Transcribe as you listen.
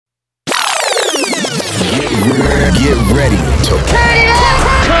Get ready to turn it up!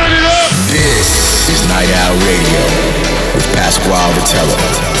 Turn it up! This is Night Owl Radio with Pasquale Vitello.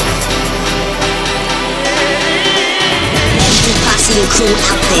 Every posse and crew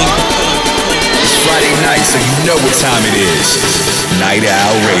out there. It's Friday night, so you know what time it is. Night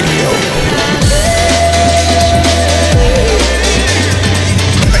Owl Radio.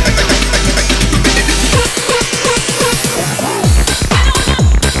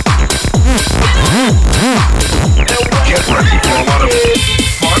 Get ready for a lot of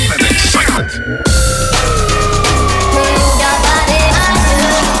fun and excitement.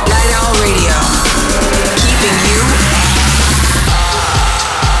 Night Owl Radio, keeping you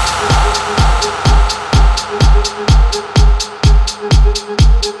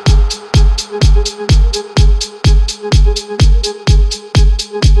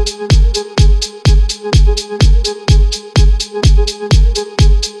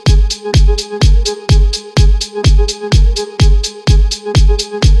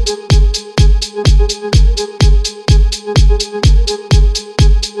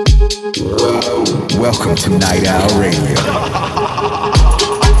Welcome to Night Owl Radio.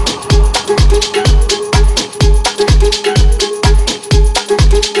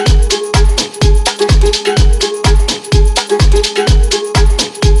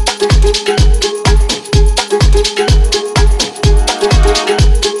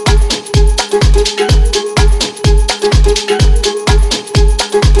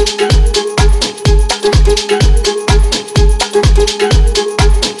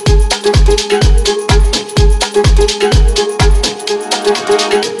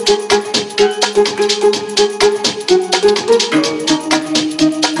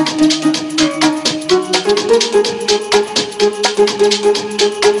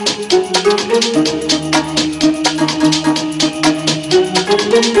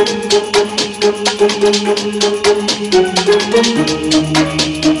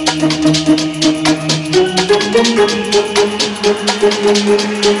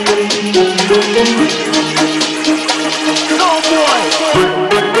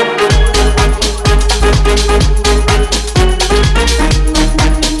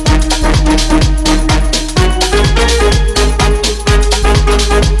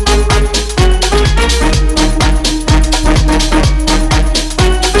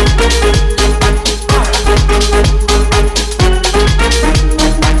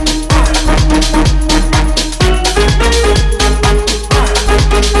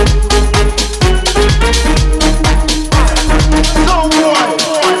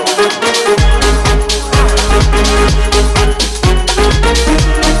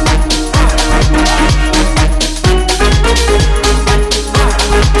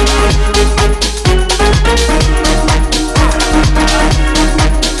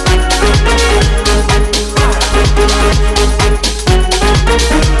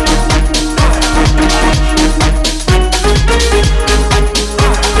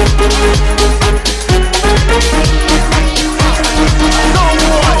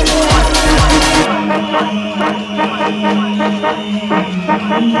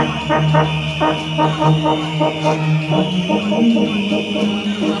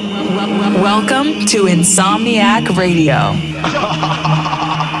 welcome to Insomniac Radio.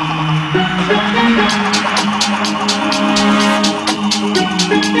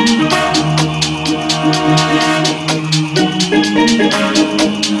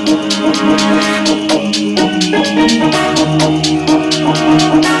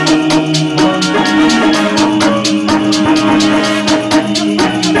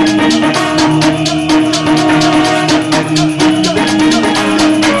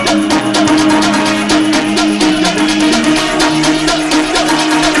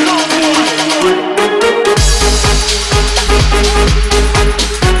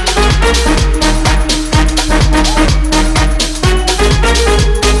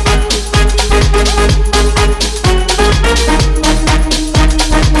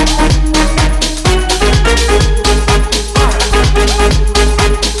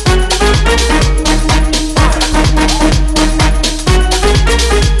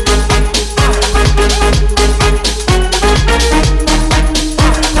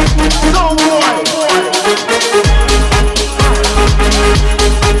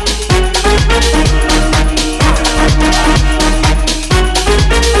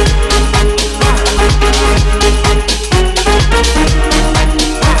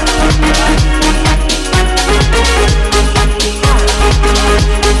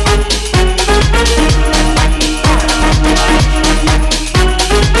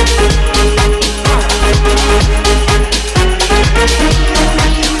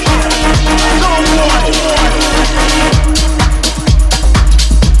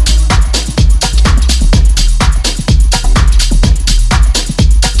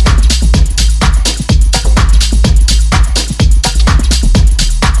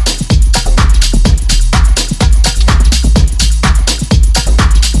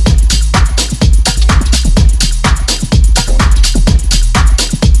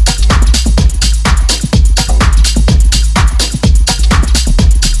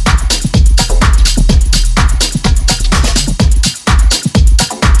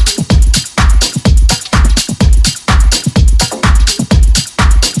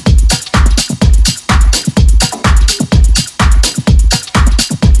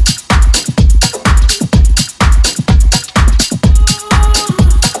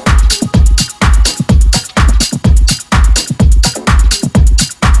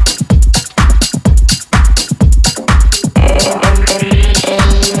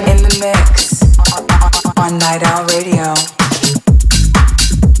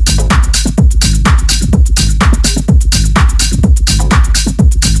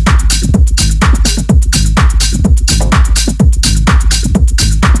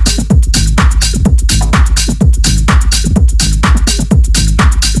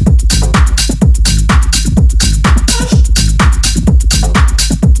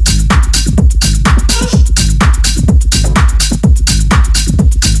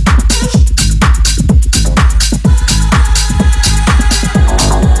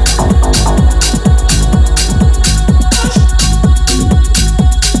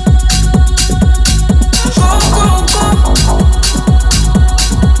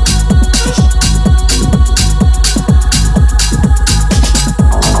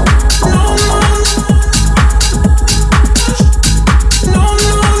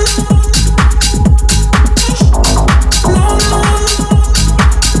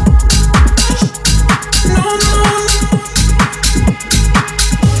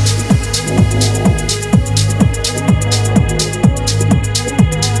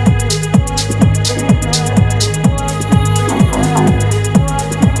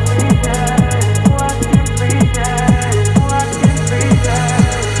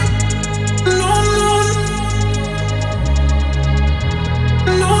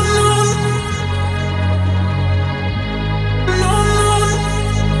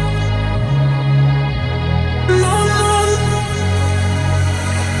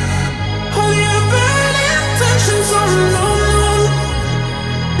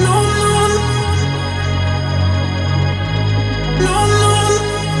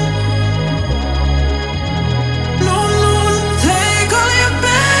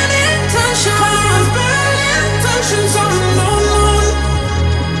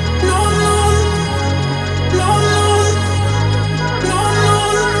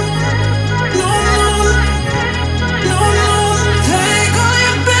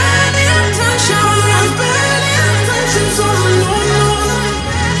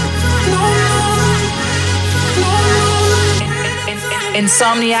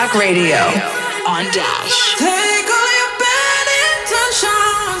 Insomniac Radio on Dash. Take all your bad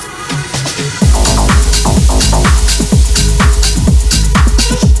intentions.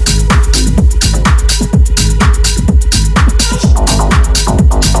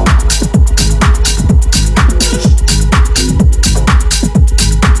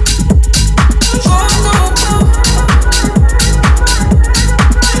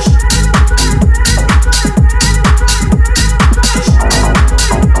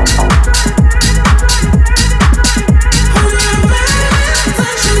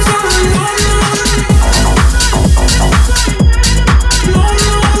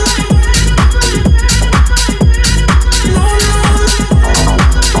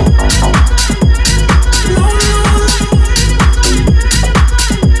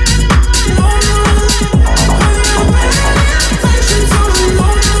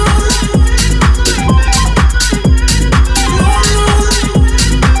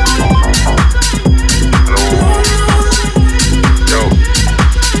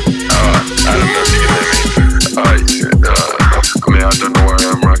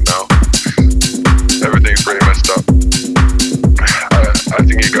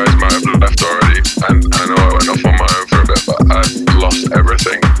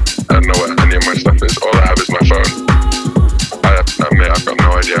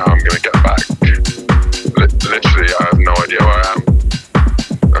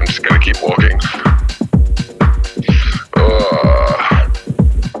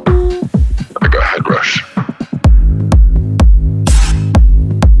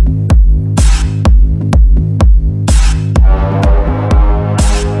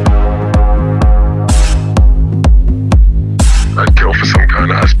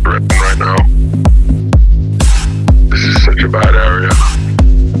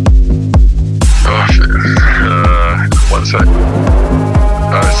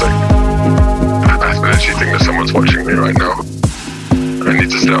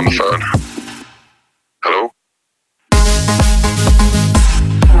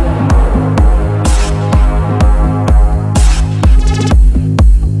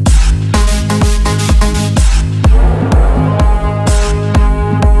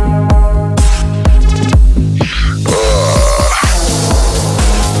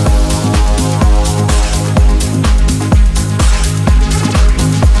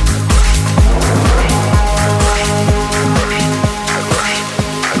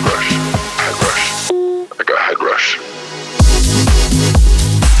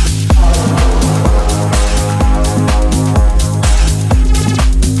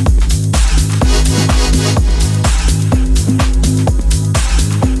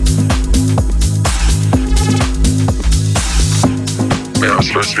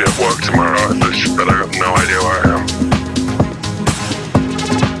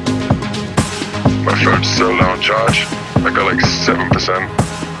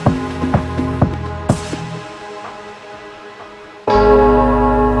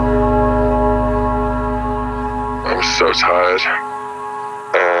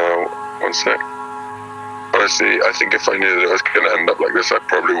 I think if I knew that it was going to end up like this, I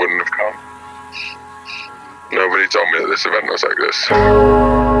probably wouldn't have come. Nobody told me that this event was like this.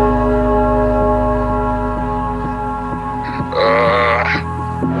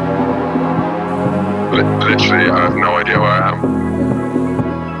 Literally, I have no idea where I am.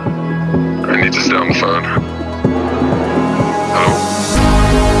 I need to stay on the phone. Hello?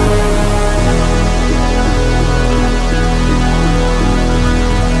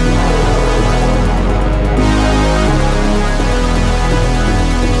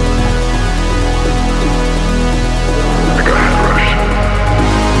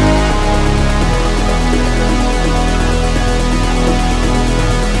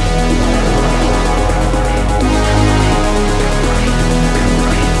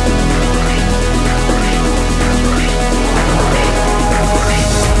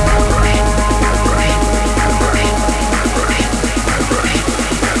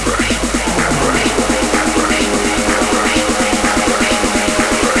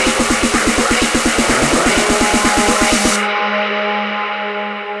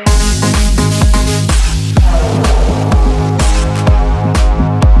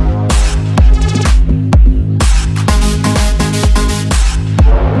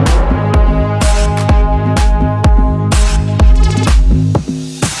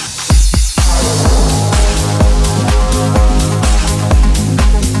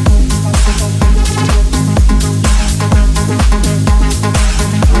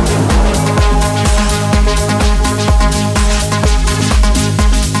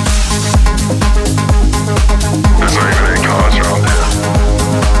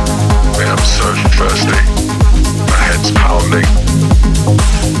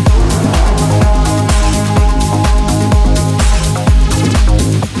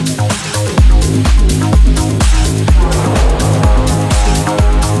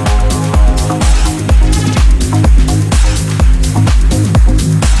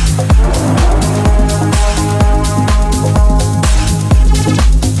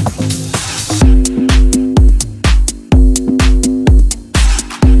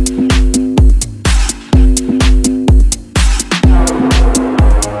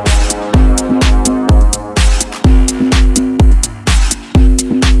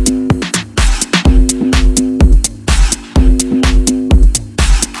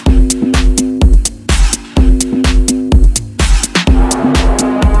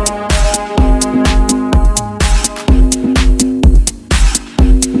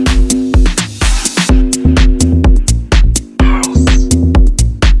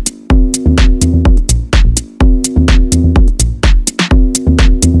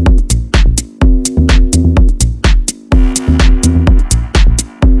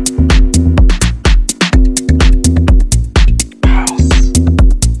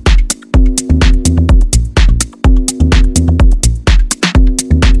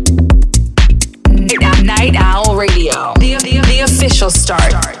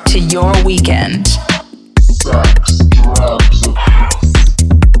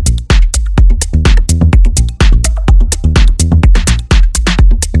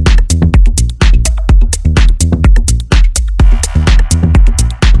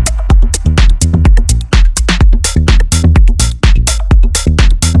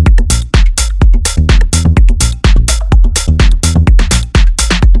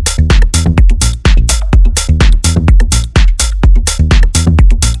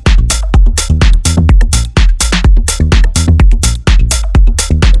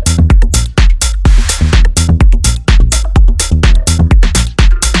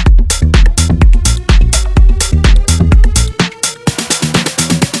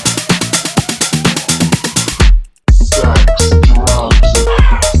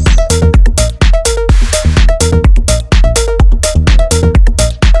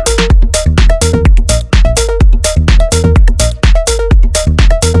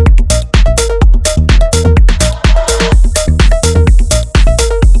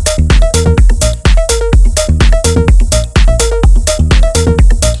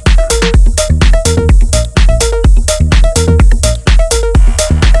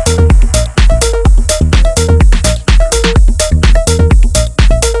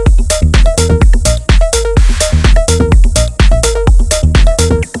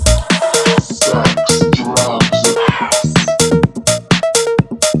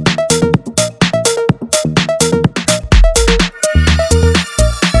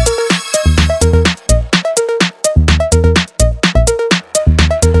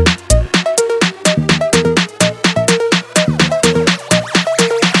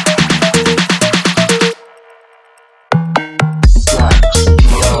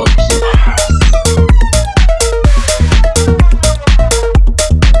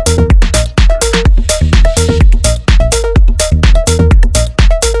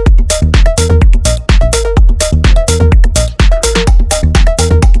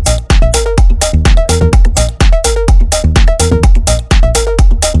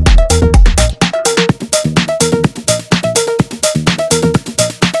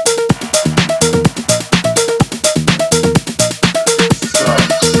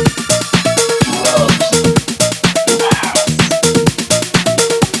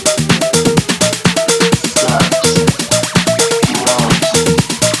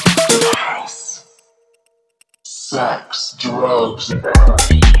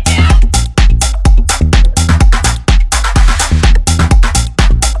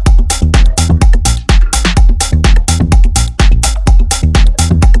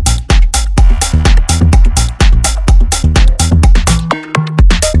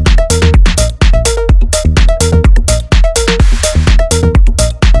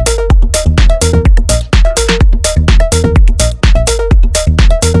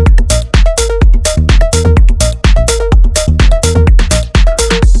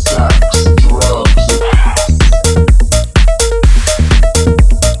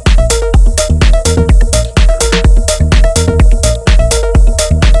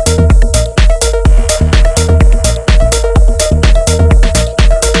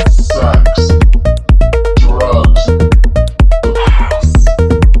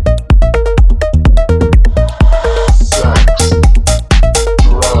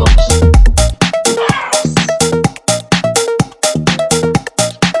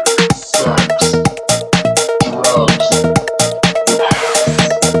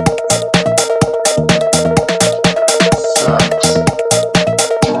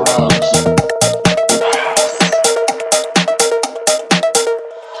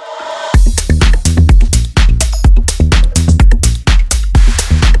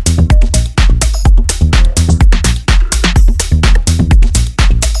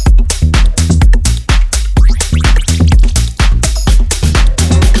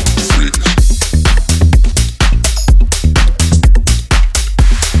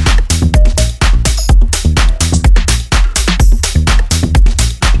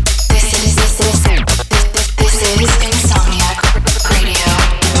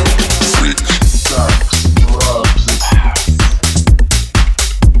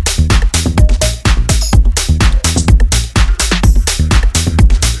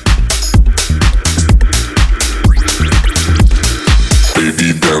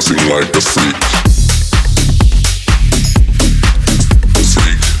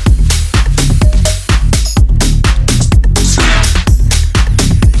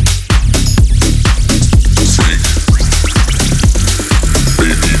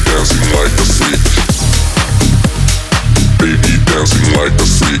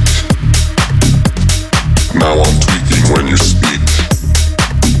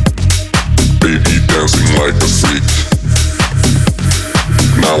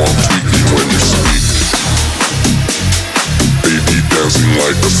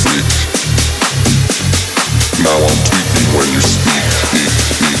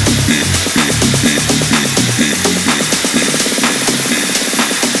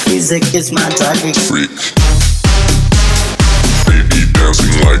 Music is my driving freak. Baby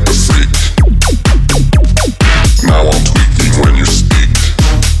dancing like a freak. Now I'm tweaking when you speak.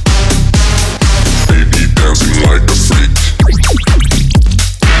 Baby dancing like a freak.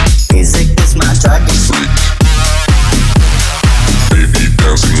 Music is my driving freak. Baby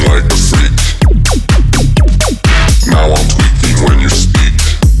dancing like a freak. Now I'm tweaking when you speak.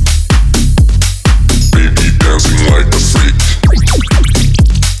 Baby dancing like a freak.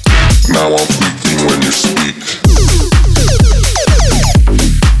 Now I'm tweaking when you speak.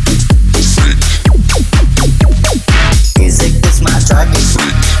 Freak. Music is my driving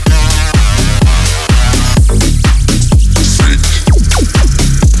freak. Freak.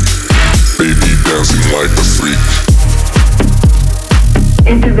 Baby dancing like a freak.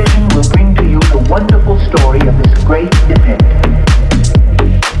 Intervision will bring to you the wonderful story of this great event.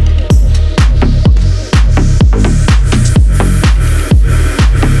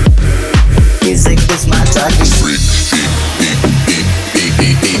 Music is my driving freak.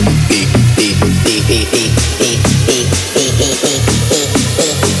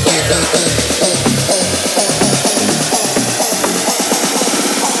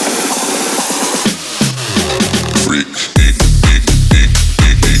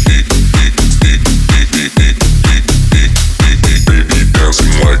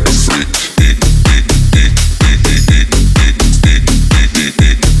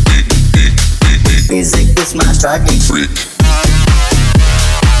 Music is my driving freak.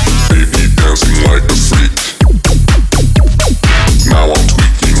 Baby dancing like a freak. Now I'm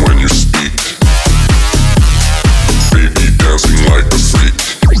tweaking when you speak. Baby dancing like a freak.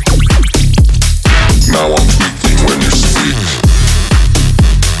 Now I'm tweaking when you speak.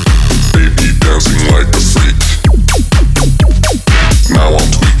 Baby dancing like a freak. Now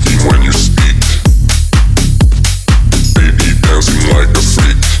I'm tweaking when you speak. Baby dancing like a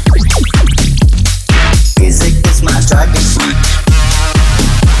freak. Music is my driving freak.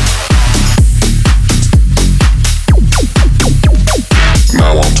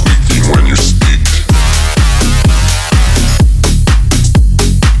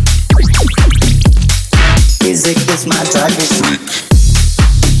 Music is my drug addiction.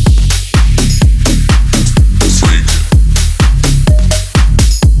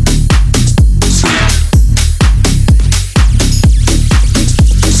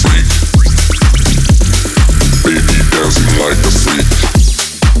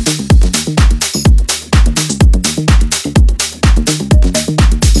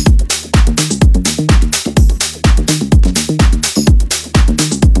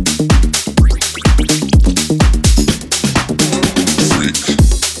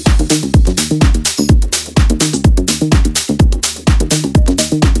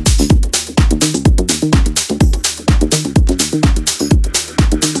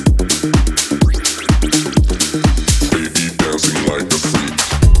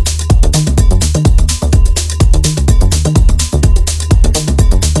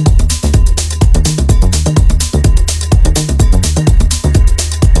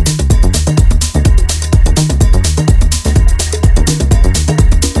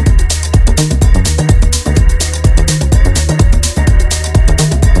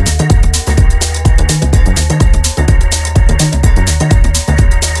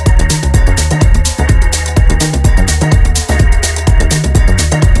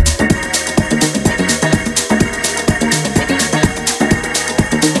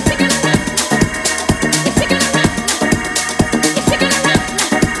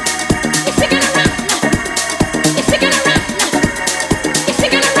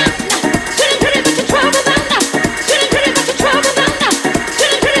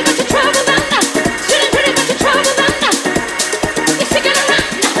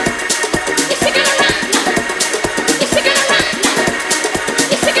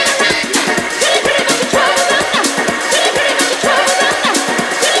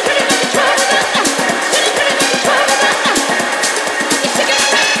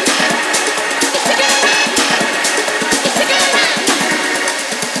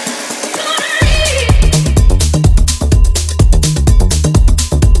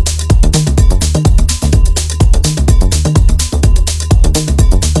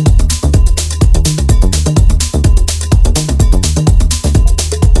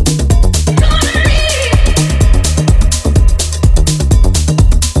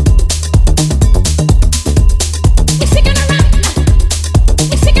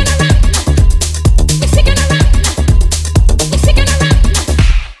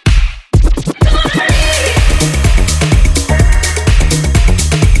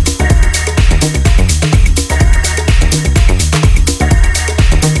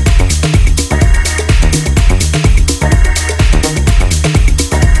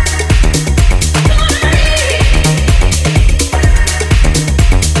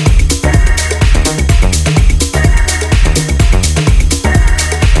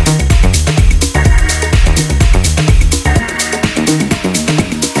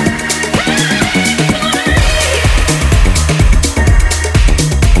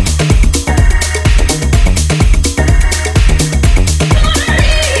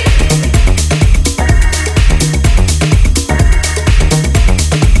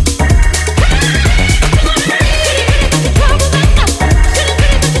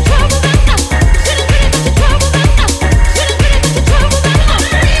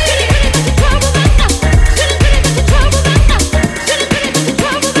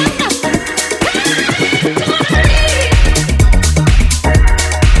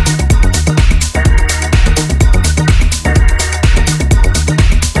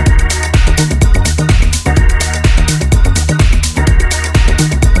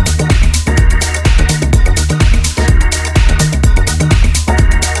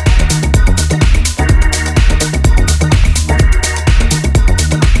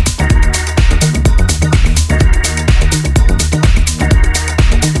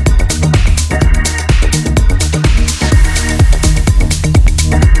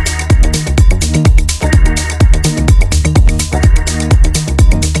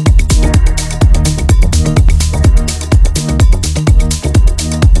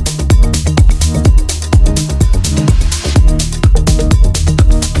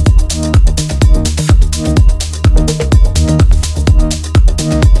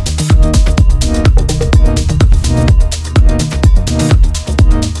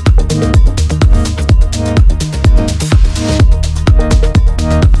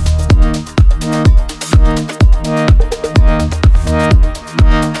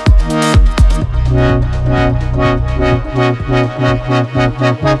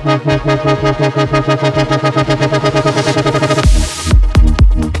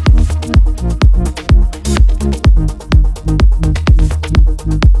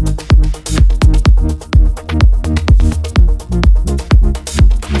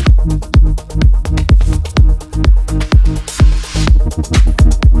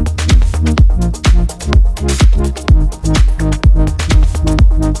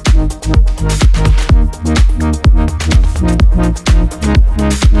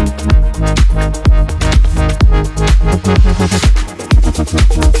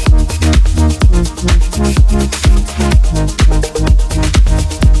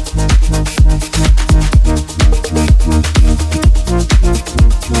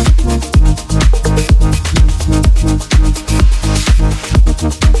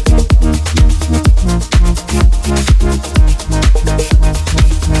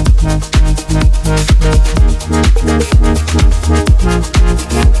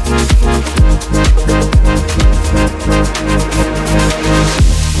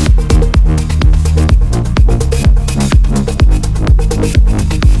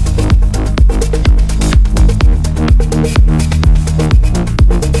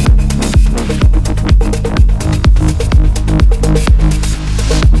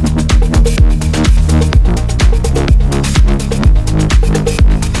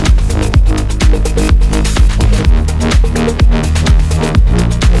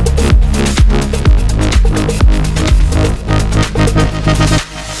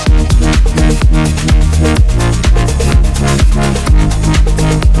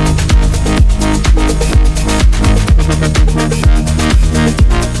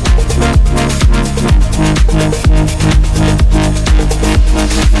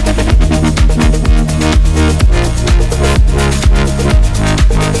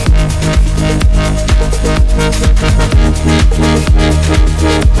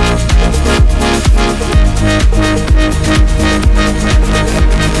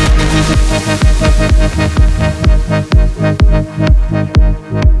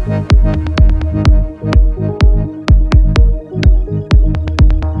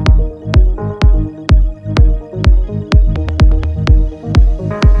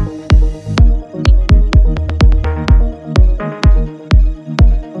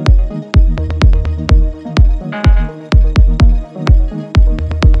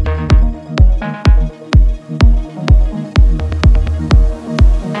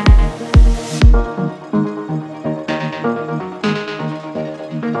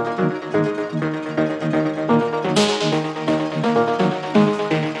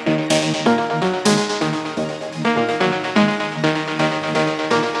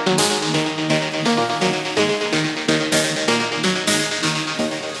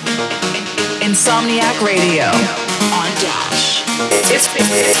 Insomniac Radio on Dash. It's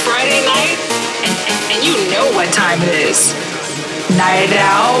Friday night, and you know what time it is. Night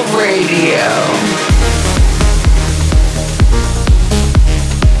Owl Radio.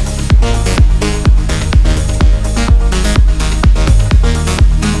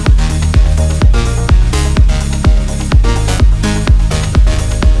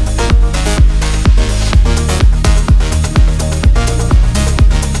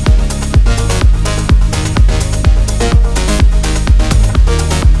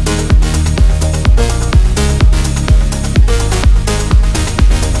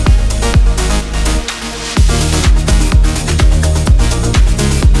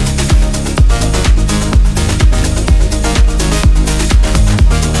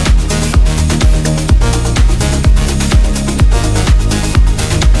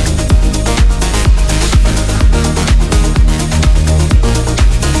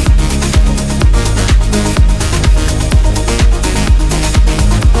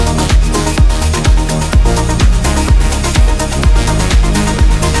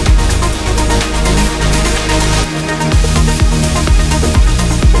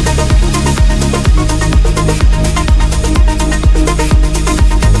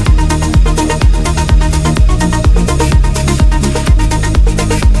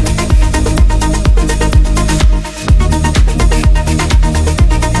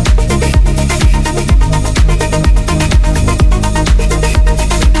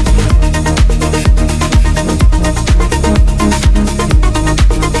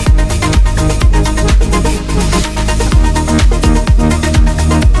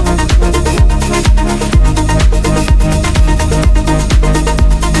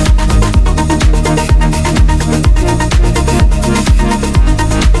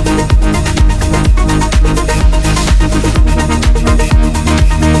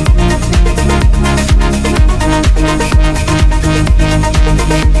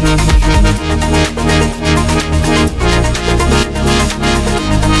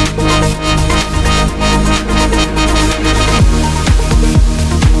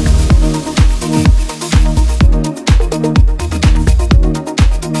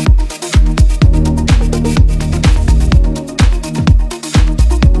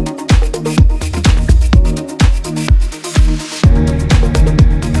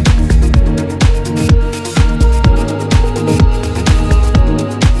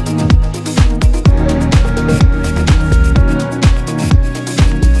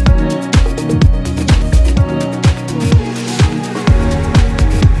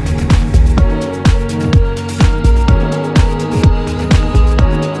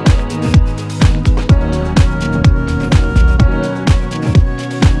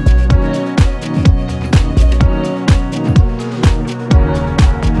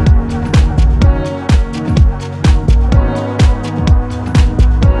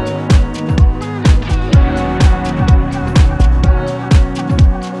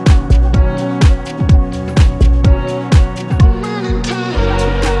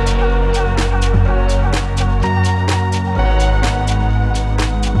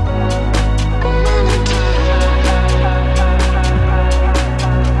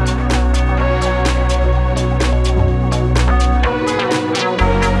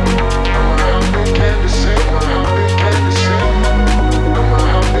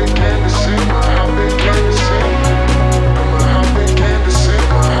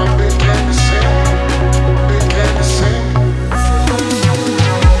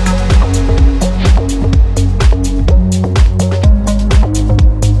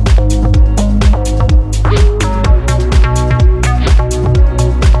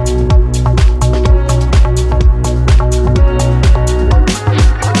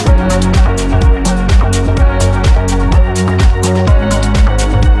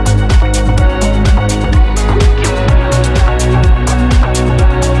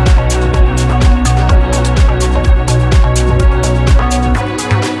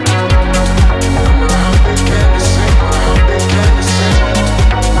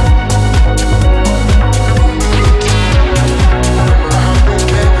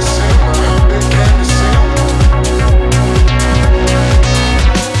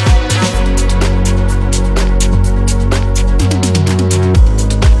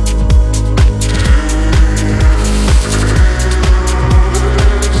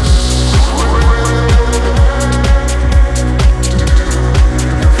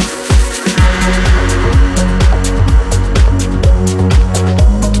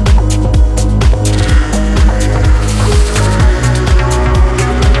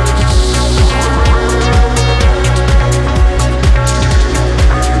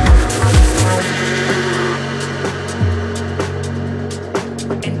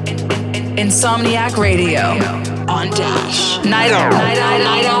 Insomniac Radio on Dash. Night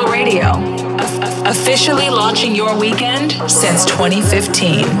Owl Radio. Officially launching your weekend since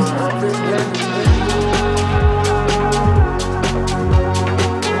 2015.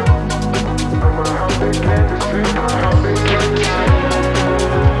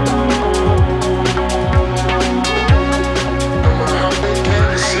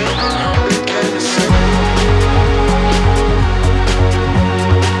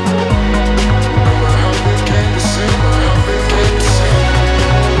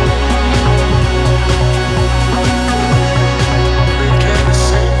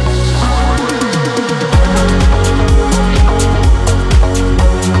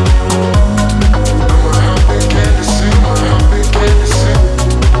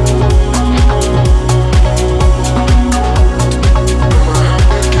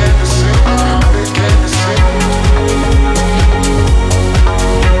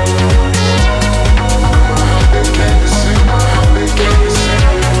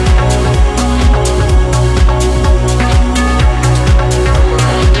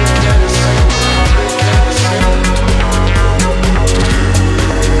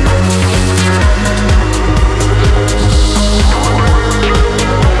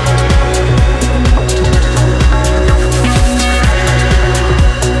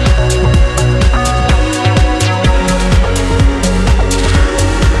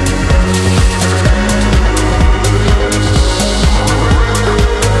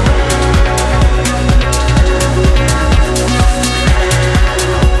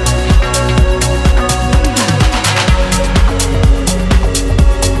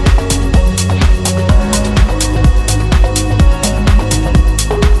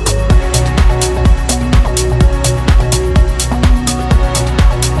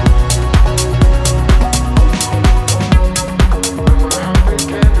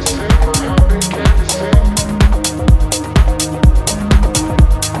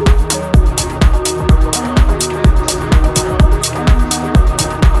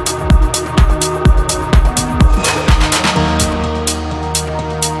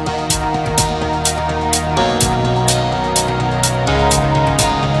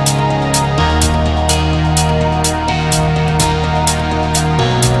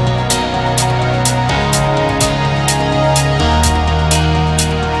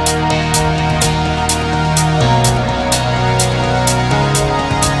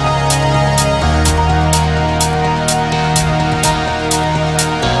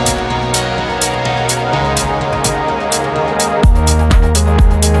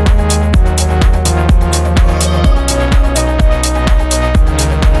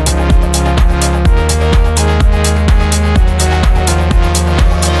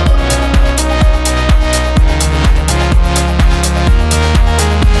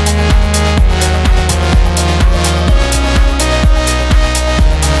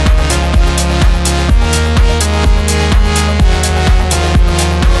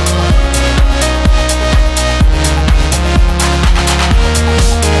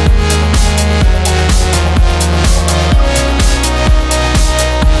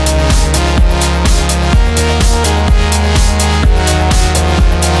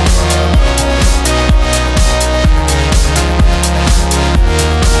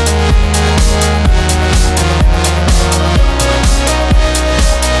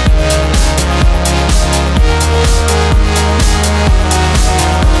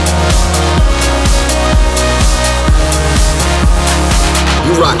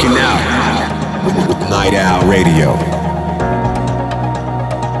 Rocking out with Night Owl Radio.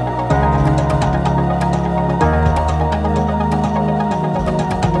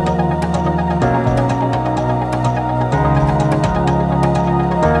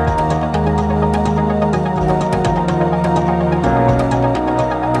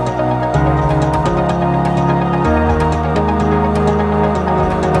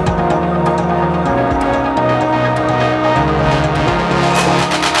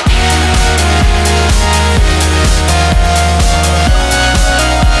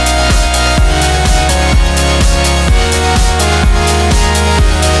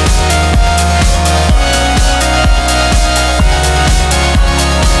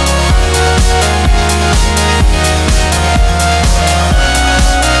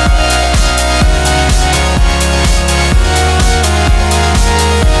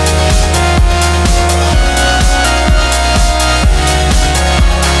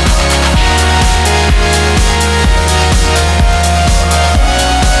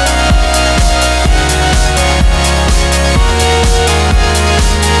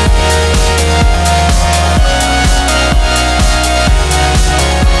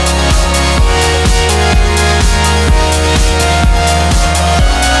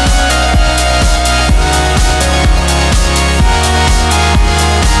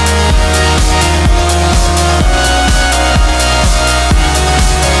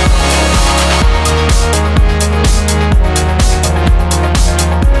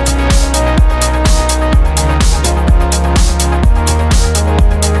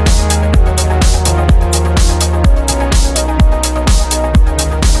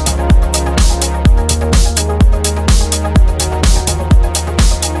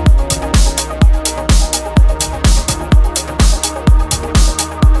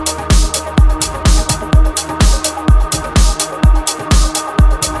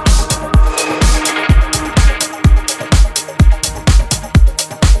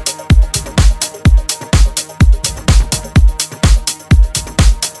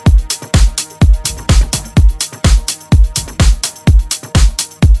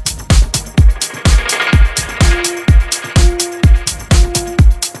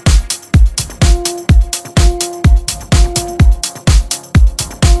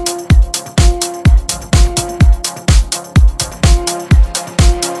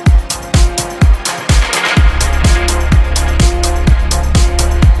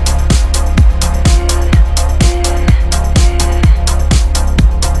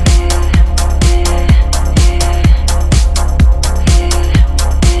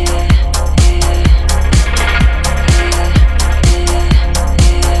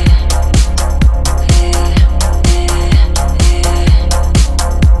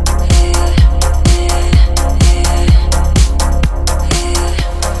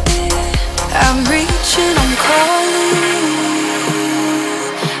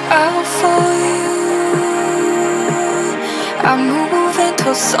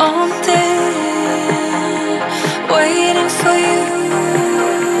 This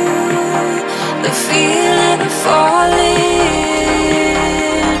is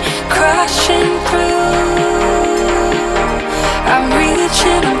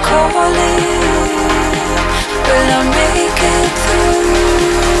Apollo Control.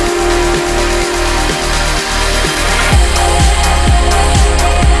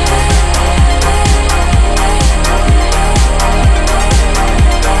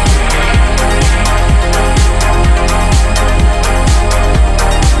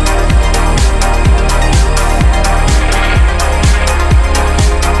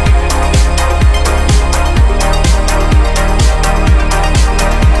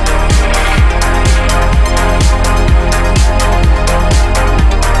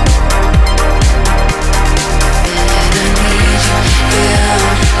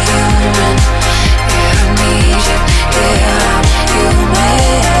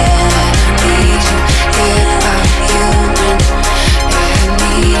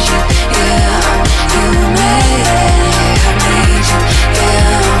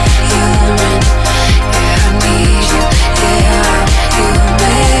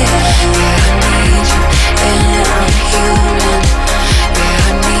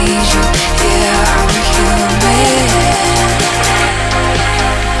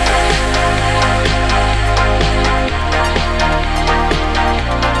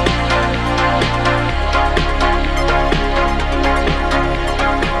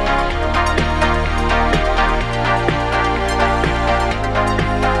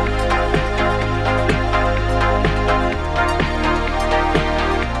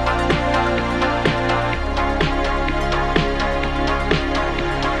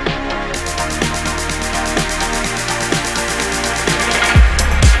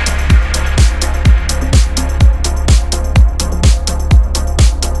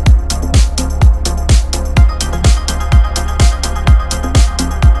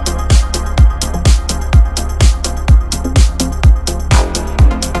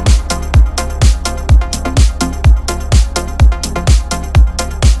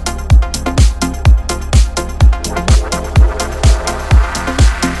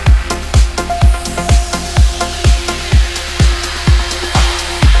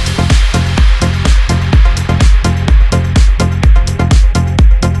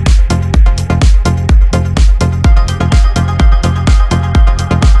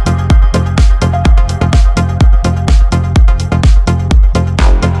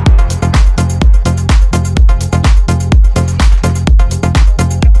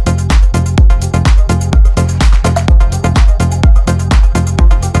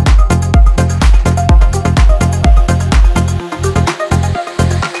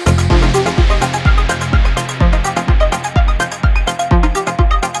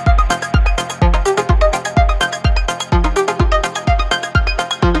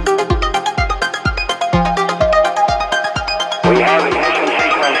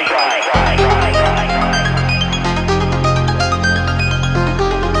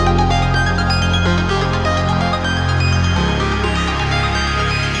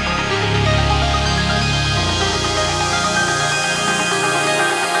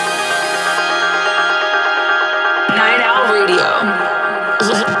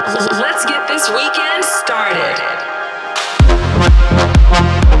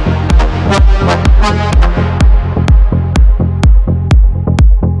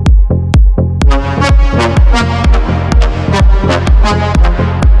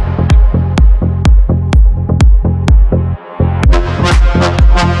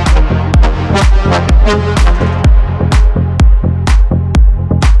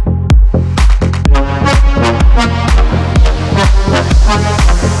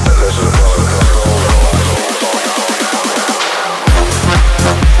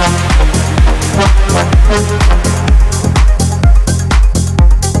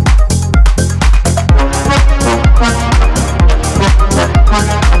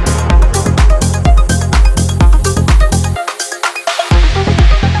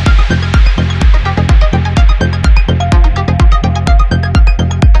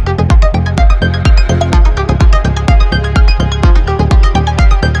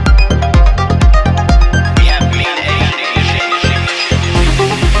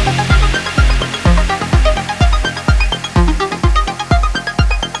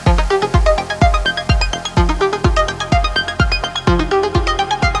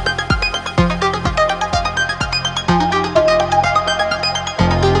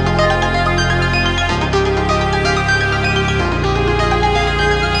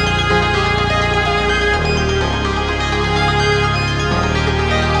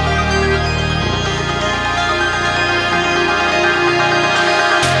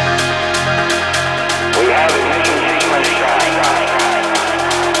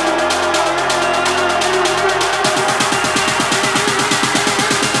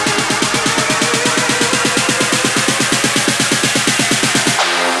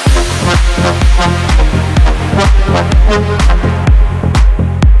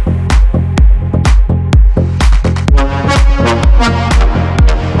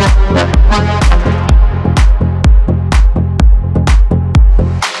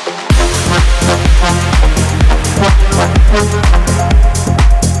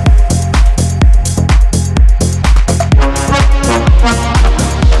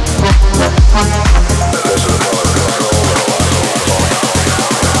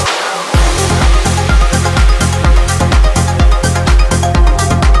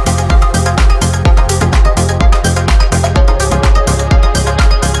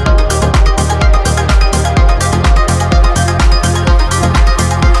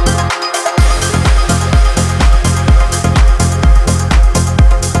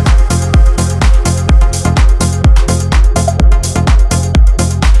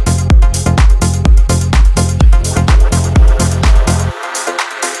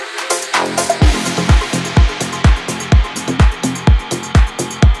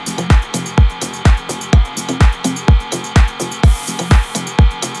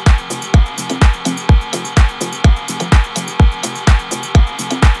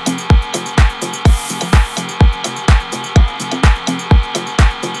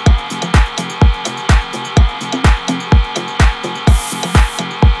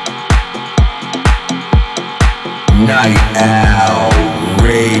 Night Owl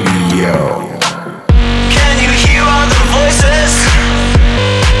Radio. Can you hear all the voices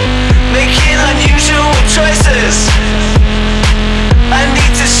making unusual choices? I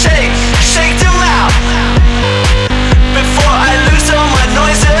need to shake them out before I lose all my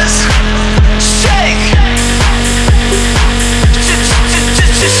noises. Shake, just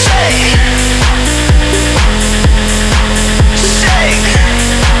shake,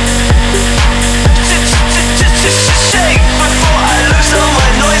 shake, just shake before I lose all my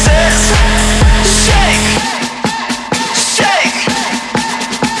noises. Shake, shake,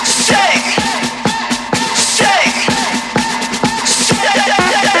 shake, shake.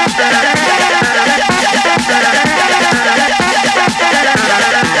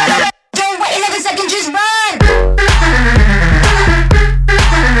 Don't wait another second, just run!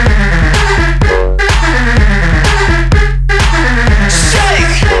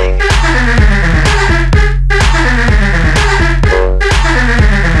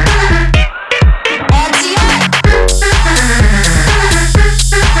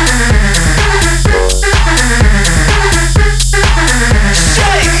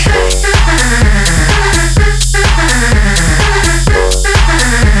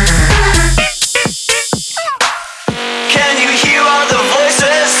 Can you hear all the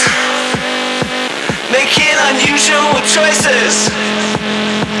voices making unusual choices?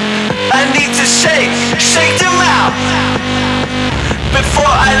 I need to shake them out before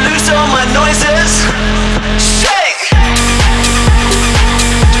I lose all my noises. Shake,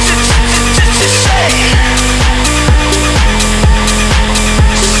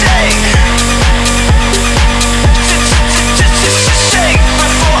 shake, shake, shake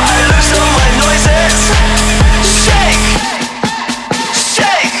before I lose all my noises. Shake,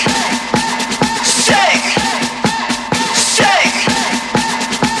 shake, shake, shake,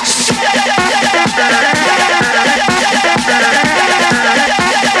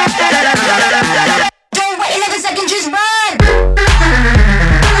 Don't wait another second, just run!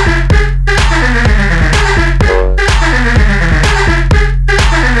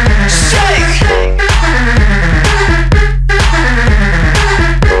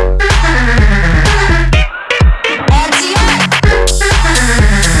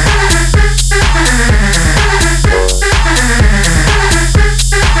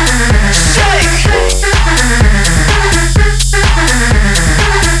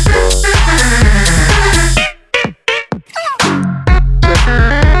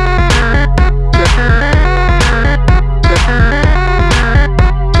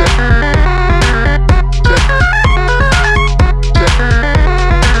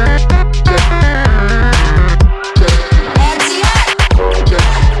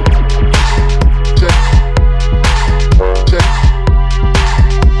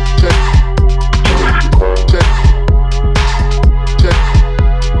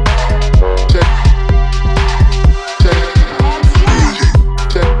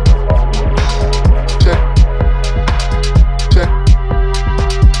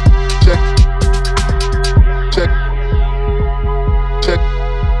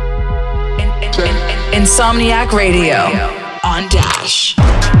 Insomniac Radio on Dash.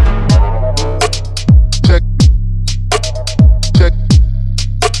 Check. Check.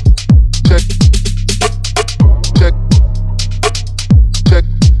 Check. Check. Check. Check.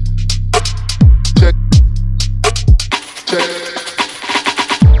 Check.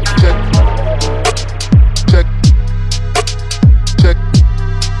 Check. Check. Check.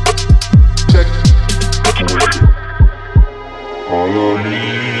 Check.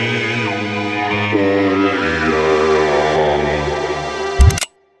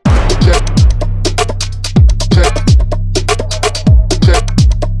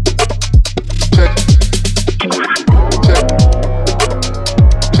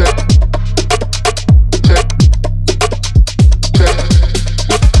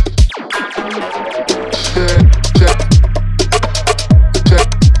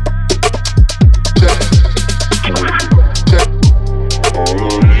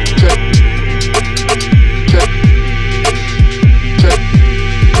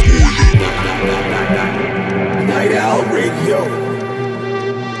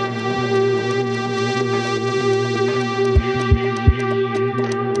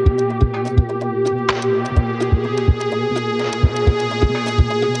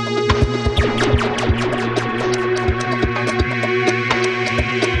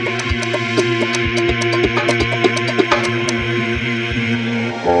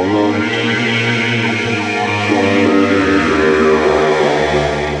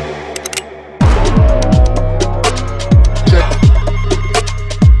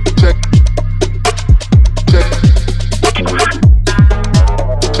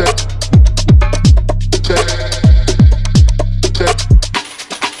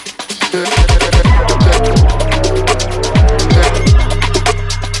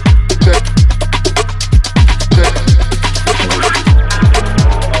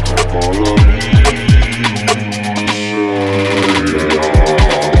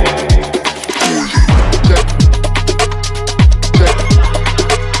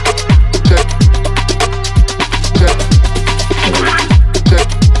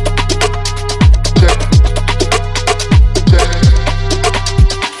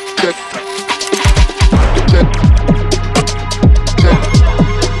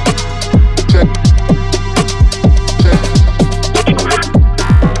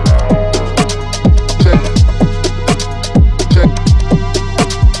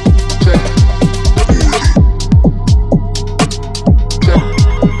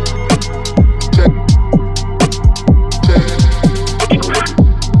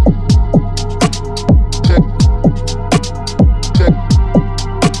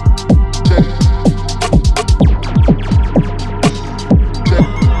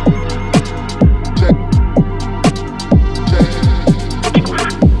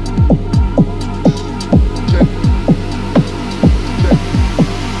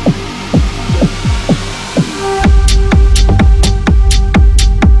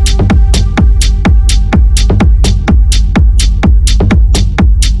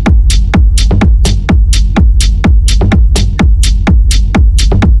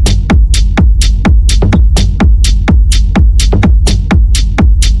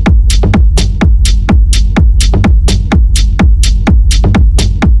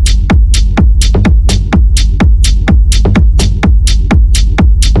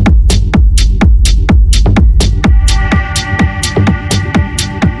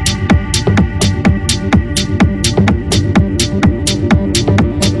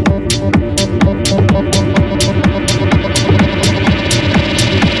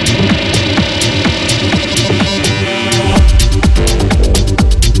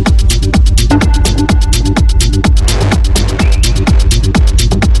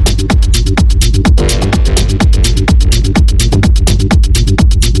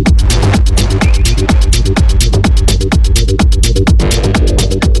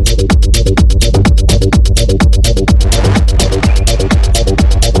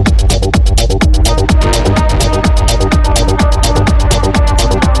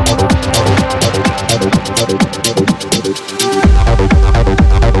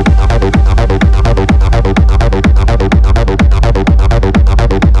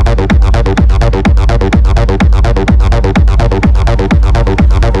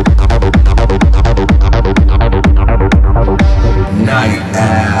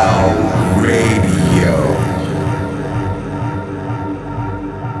 Owl Radio.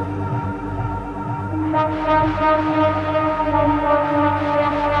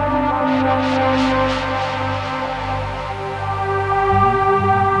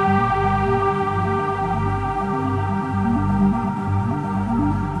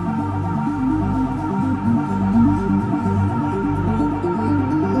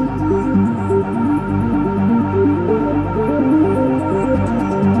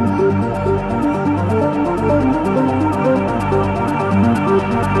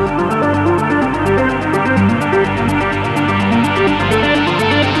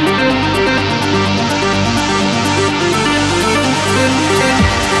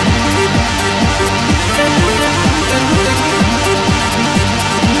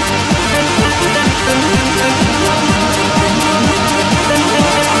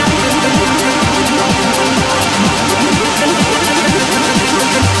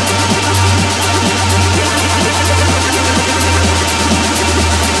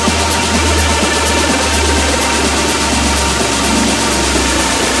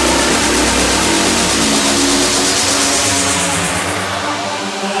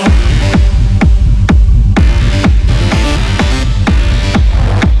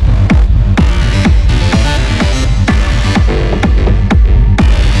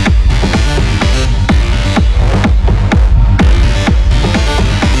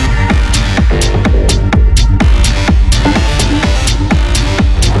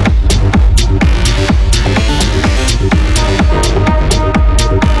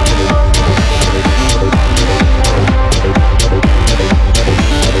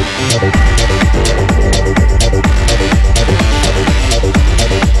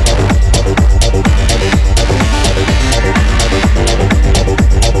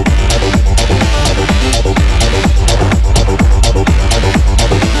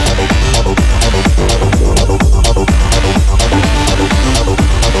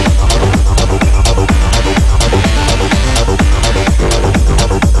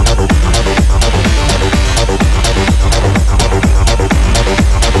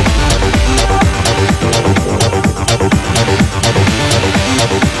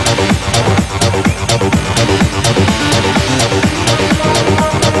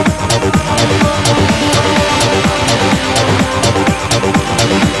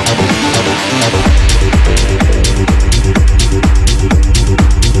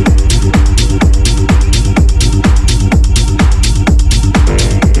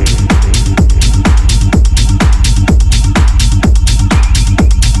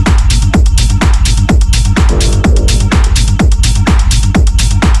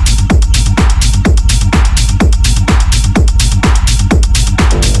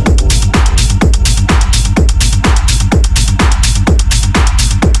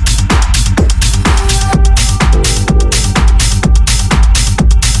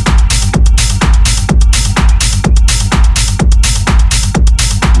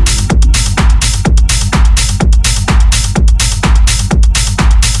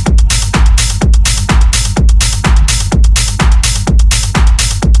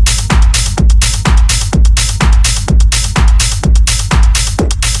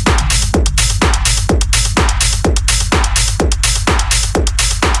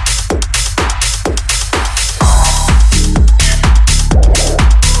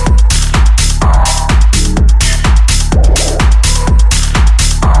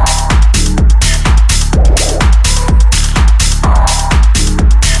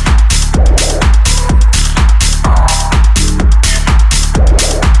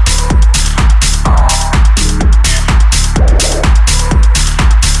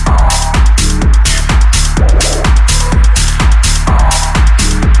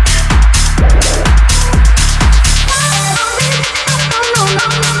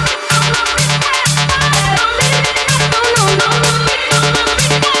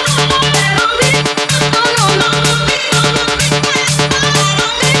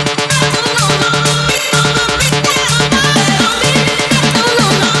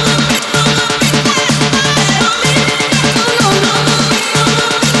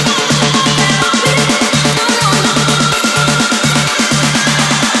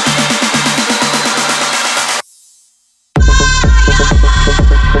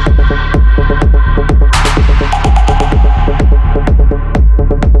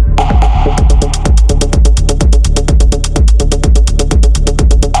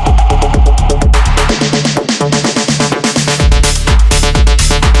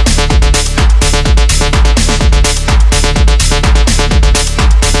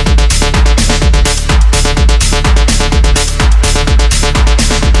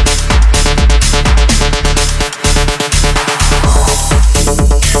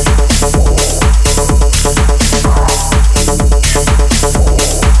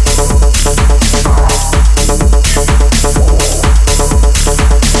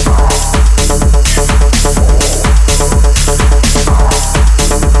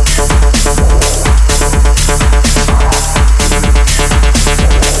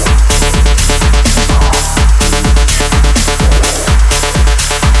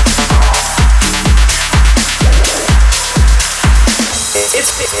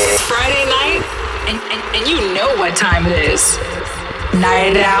 It's Friday night, and you know what time it is.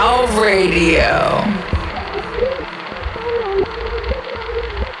 Night Owl Radio.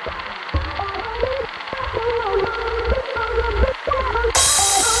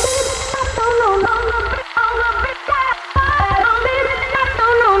 Don't know.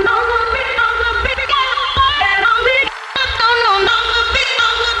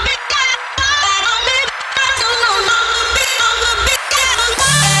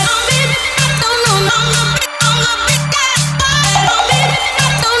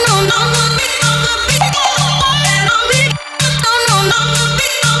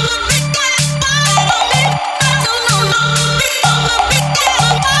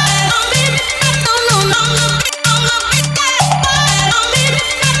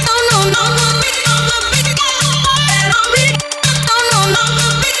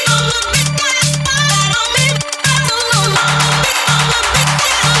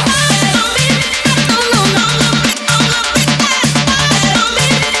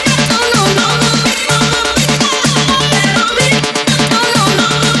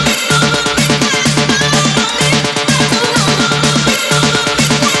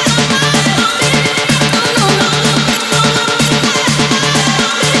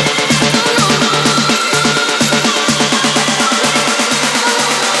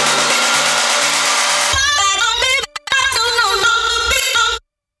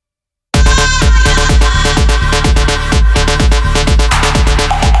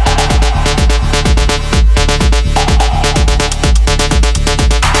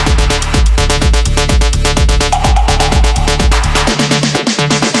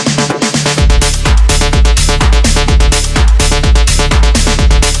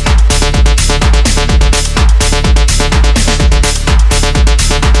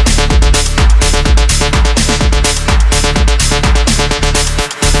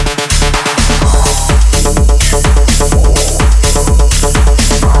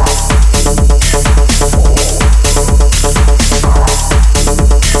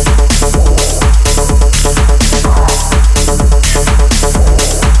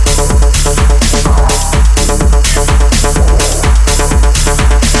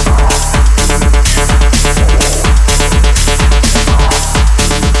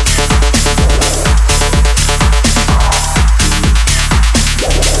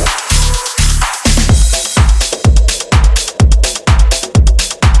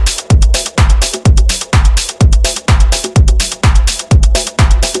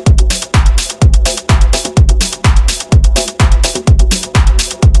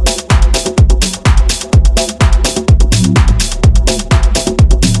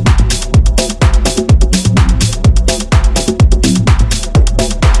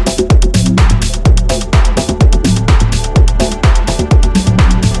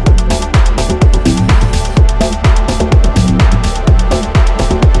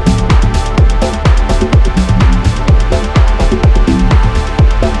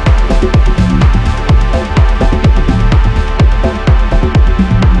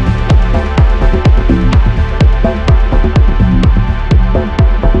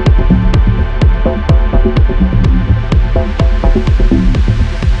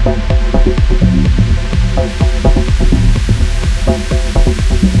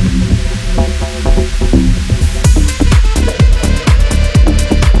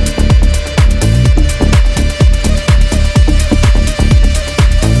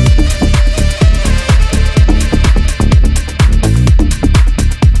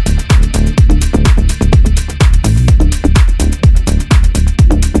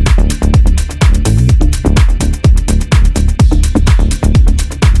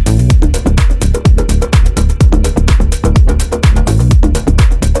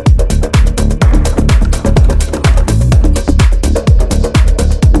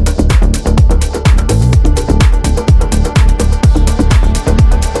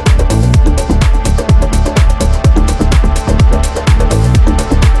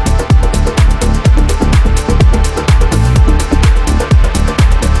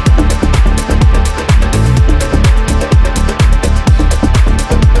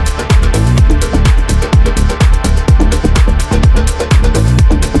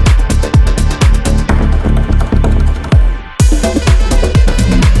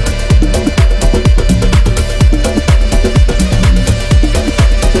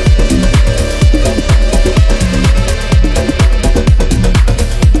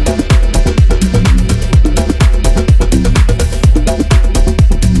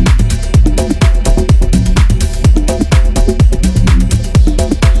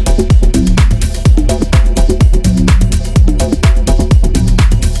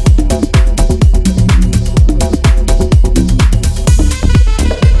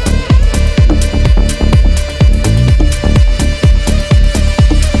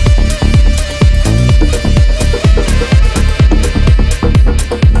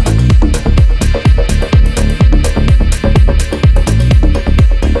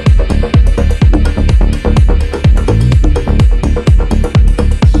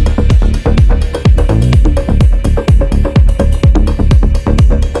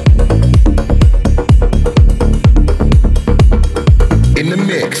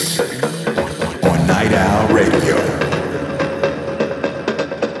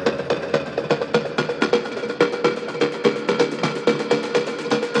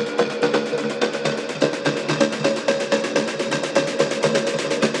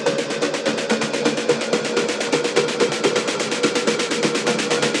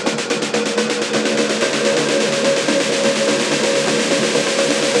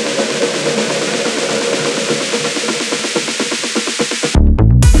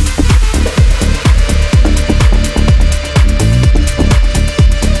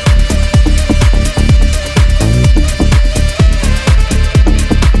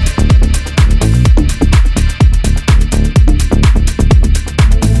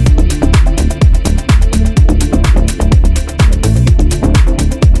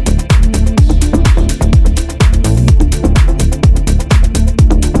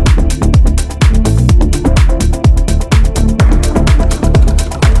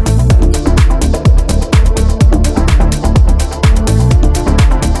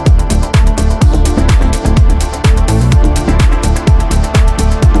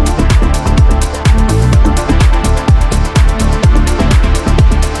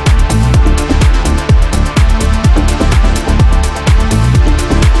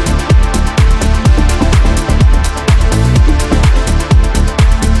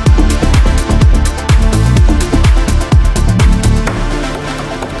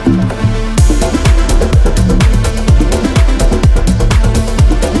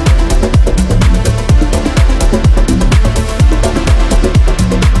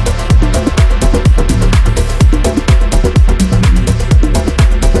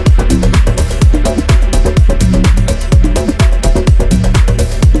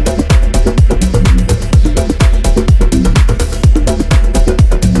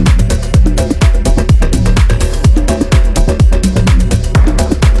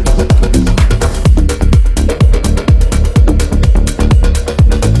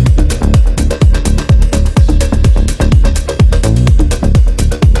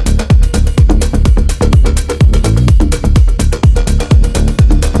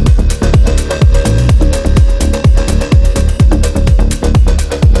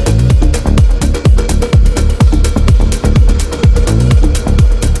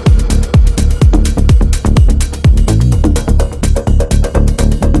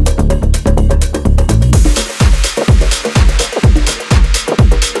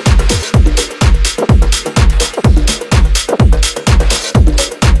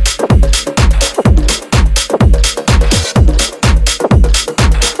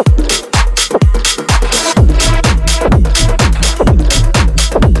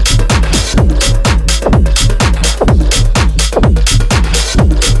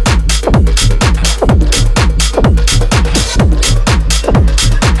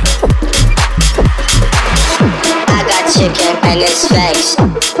 facts.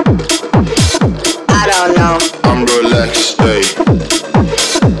 I don't know. I'm relaxed, hey.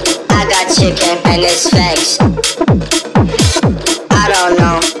 I got chicken and it's facts. I don't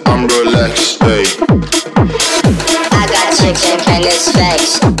know. I'm relaxed, hey. I got chicken and it's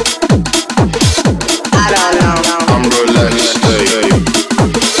facts. I don't know. I'm relaxed, hey.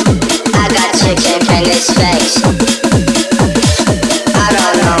 I got chicken and it's facts. I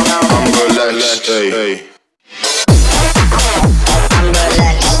don't know. I'm relaxed, hey. I'm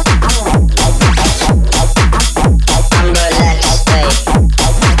relaxed. I'm relaxed, hey.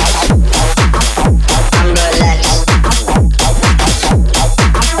 I'm relaxed.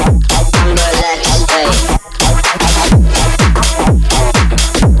 I'm relaxed, hey.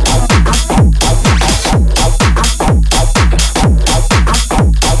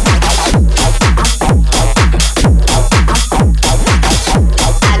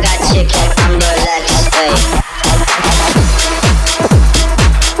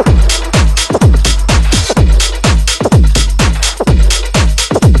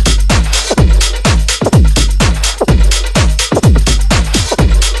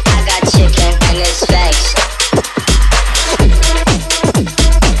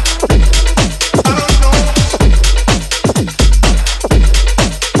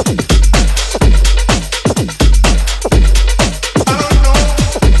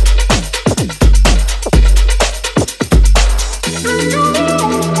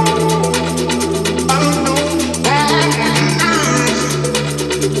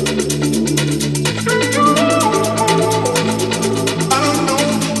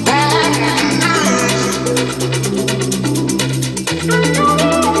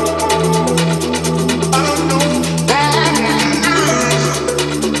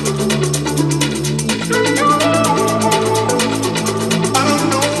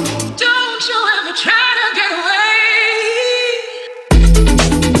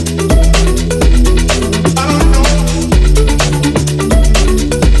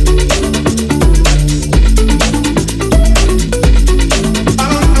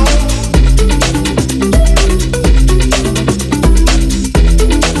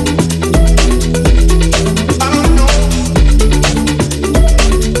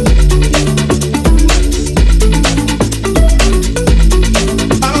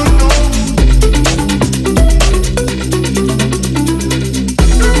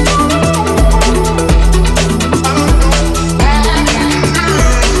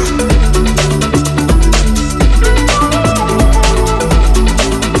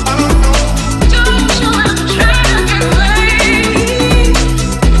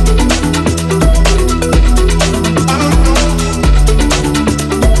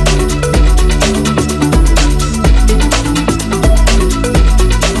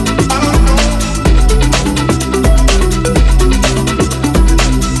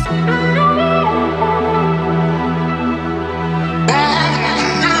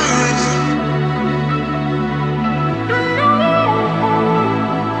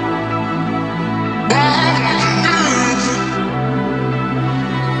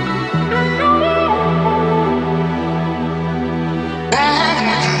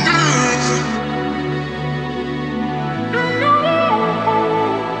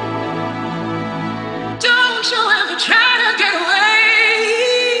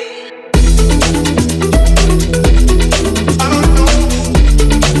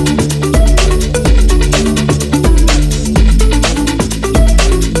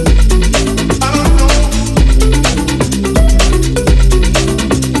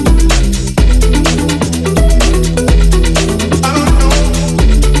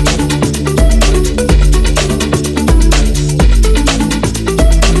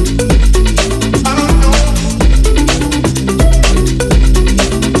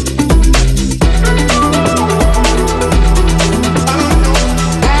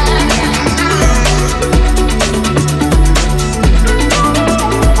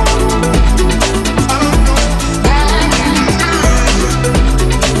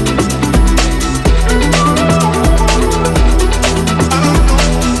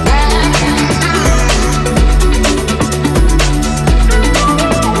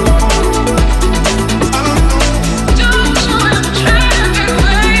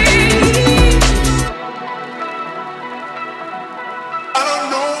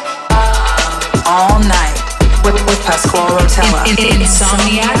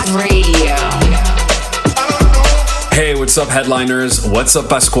 Insomniac Radio. Hey, what's up, headliners? What's up,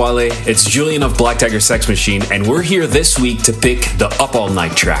 Pasquale? It's Julian of Black Tiger Sex Machine, and we're here this week to pick the Up All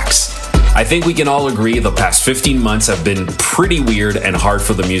Night tracks. I think we can all agree the past 15 months have been pretty weird and hard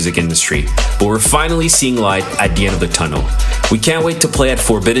for the music industry, but we're finally seeing light at the end of the tunnel. We can't wait to play at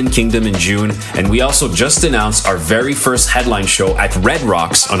Forbidden Kingdom in June, and we also just announced our very first headline show at Red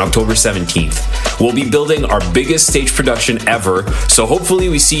Rocks on October 17th. We'll be building our biggest stage production ever, so hopefully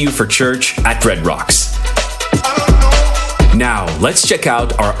we see you for church at Red Rocks. Now, let's check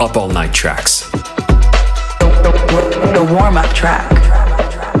out our Up All Night tracks. The warm-up track.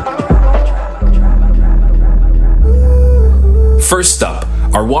 First up,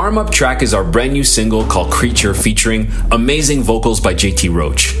 our warm-up track is our brand new single called Creature featuring amazing vocals by JT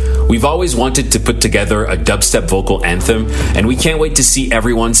Roach. We've always wanted to put together a dubstep vocal anthem, and we can't wait to see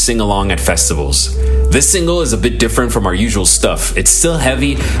everyone sing along at festivals. This single is a bit different from our usual stuff. It's still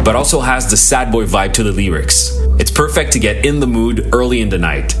heavy, but also has the sad boy vibe to the lyrics. It's perfect to get in the mood early in the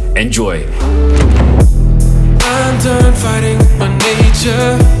night. Enjoy. I'm done fighting my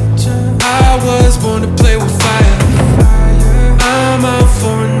nature. I was born to play with fire. I'm out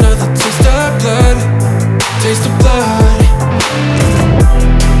for another taste of blood. Taste of blood.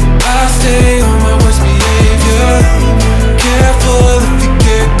 I stay on my worst behavior. Careful if you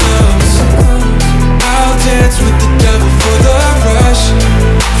get close. I'll dance with the devil for the rush.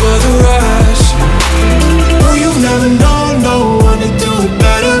 For the rush. Oh, you've never known no one to do it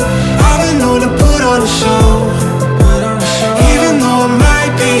better. I've been known to put on a show. Even though I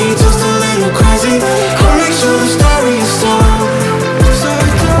might be just a little crazy, I'll make sure the story is told.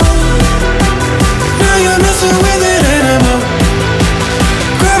 Now you're messing with an animal.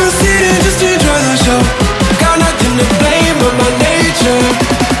 Grab a seat and just enjoy the show. Got nothing to blame but my nature.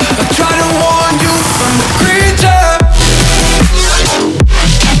 I try to warn you from the creature.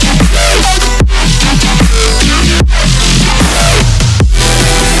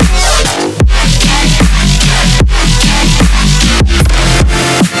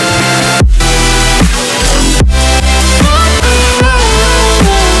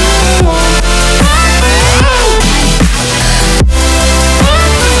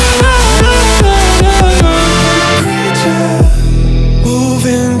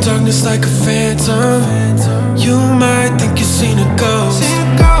 Like a phantom, you might think you've seen a ghost.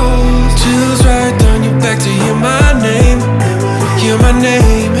 Chills right down your back to hear my name. Hear my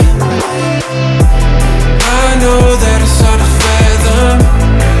name. I know that it's hard to fathom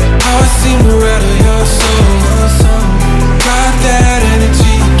how I seem to rattle your soul. Got that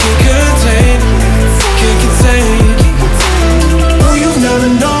energy you can't contain, can't contain. Oh, you've never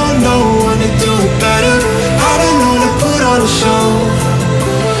known no one to do it better. I've been known to put on a show.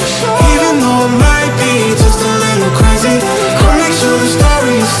 Even though I might be just a little crazy, I'll make sure the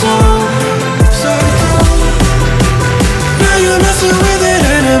story is told. Now you're messing with an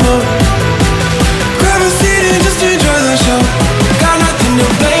animal. Grab a seat and just enjoy the show. Got nothing to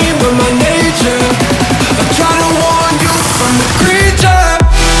blame but my nature. I try to warn you from the creature.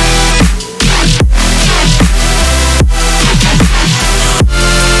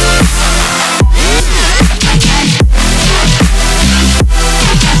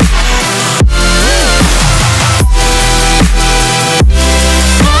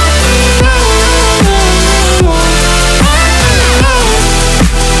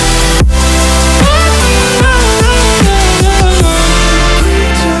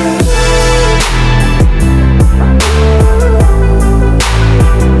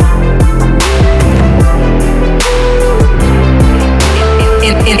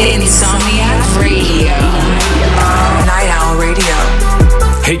 Insomniac Radio. Night Owl Radio.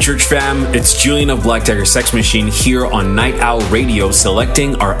 Hey church fam, it's Julian of Black Tiger Sex Machine here on Night Owl Radio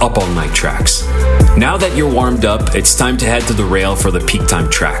selecting our Up All Night tracks. Now that you're warmed up, it's time to head to the rail for the peak time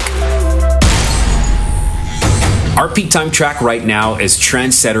track. Our peak time track right now is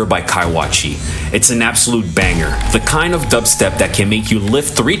Trendsetter by Kaiwachi. It's an absolute banger, the kind of dubstep that can make you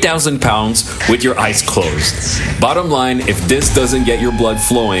lift 3,000 pounds with your eyes closed. Bottom line, if this doesn't get your blood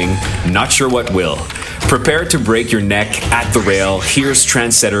flowing, not sure what will. Prepare to break your neck at the rail. Here's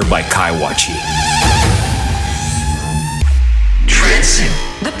Trendsetter by Kaiwachi.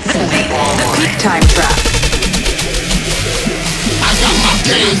 The peak time track. I got my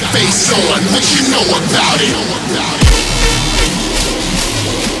game face on, what you know about it?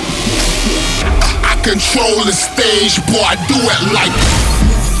 I control the stage, boy, I do it like.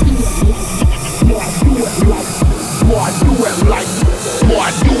 Boy, I do it like. Boy,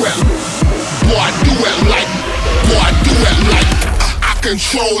 I do it. Boy, I do it like. Boy, I do it like. I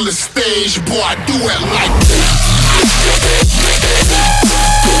control the stage, boy, I do it like.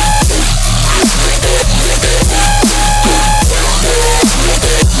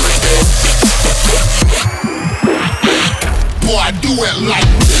 Boy, I do it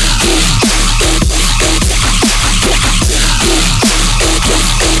like.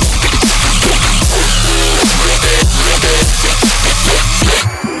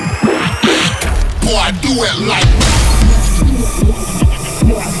 boy, do it like.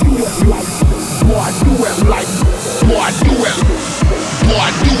 Boy, do it like. Boy, do it. Boy,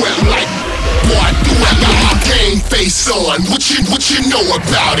 do it like. Boy, do it like. My game face on. What you know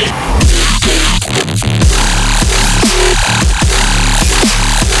about it?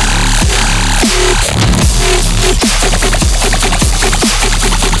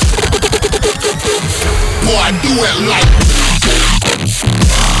 Boy, do it like.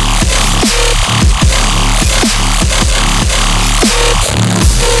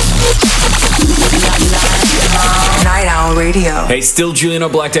 Night Owl Radio. Hey, still Julian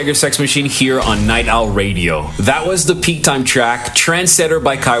of Black Tiger Sex Machine here on Night Owl Radio. That was the Peak Time track, Trendsetter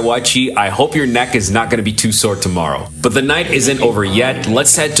by Kaiwachi. I hope your neck is not going to be too sore tomorrow. But the night isn't over yet.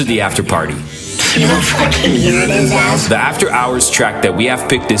 Let's head to the after party. The After Hours track that we have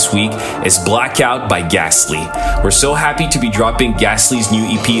picked this week is Blackout by Ghastly. We're so happy to be dropping Ghastly's new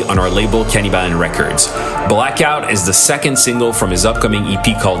EP on our label Cannibal Records. Blackout is the second single from his upcoming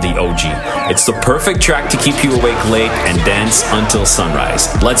EP called The OG. It's the perfect track to keep you awake late and dance until sunrise.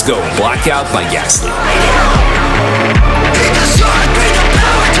 Let's go, Blackout by Ghastly.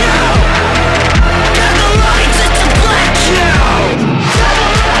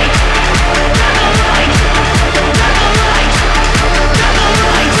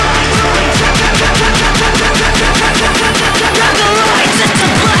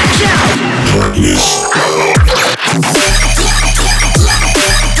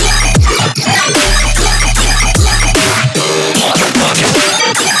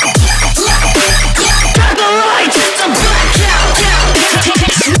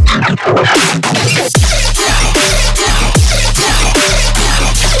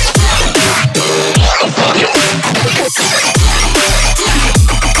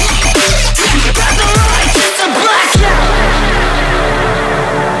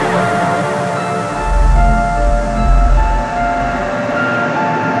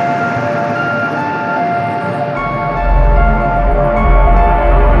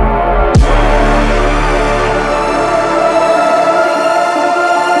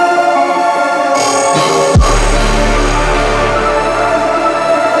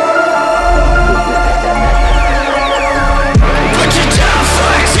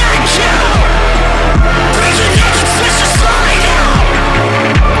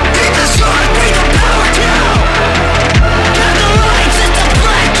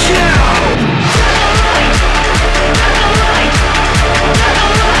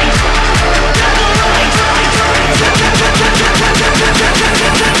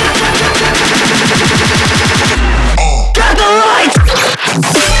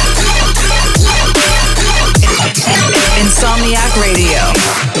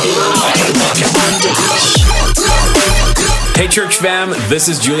 Hey Church Fam, this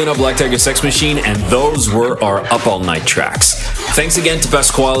is Julian of Black Tiger Sex Machine, and those were our Up All Night tracks. Thanks again to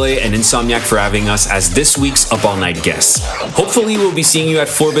Pasquale and Insomniac for having us as this week's Up All Night guests. Hopefully we'll be seeing you at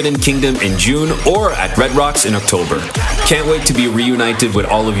Forbidden Kingdom in June or at Red Rocks in October. Can't wait to be reunited with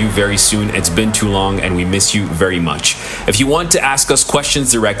all of you very soon. It's been too long and we miss you very much. If you want to ask us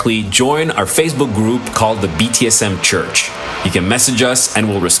questions directly, join our Facebook group called the BTSM Church. You can message us and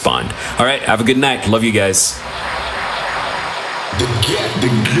we'll respond. All right, have a good night. Love you guys.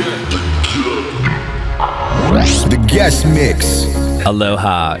 The guest mix.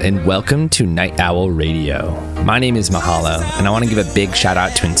 Aloha and welcome to Night Owl Radio. My name is Mahalo, and I want to give a big shout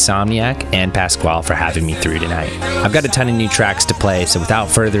out to Insomniac and Pasquale for having me through tonight. I've got a ton of new tracks to play, so without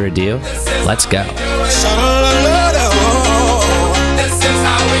further ado, let's go. This is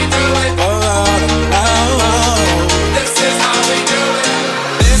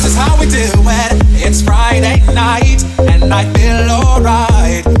how we do it. It's Friday night, and I feel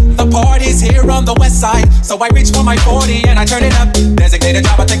alright. The party's here on the west side, so I reach for my 40 and I turn it up. Designated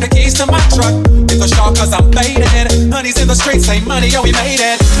driver, take the keys to my truck. It's a shock cause I'm faded. Honey's in the streets, say money, yo, we made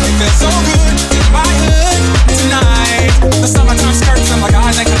it. It feels so good in my hood tonight. The summertime skirts and my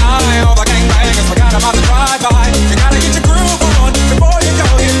guys ain't high. All the gangbangers forgot about the drive-by. You gotta get your groove on before you go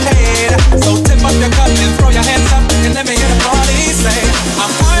get paid. So tip up your cup and throw your hands up and let me hear the party say,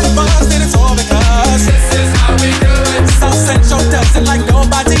 I'm kinda buzzed and it's all because this is how we do it. South Central does it like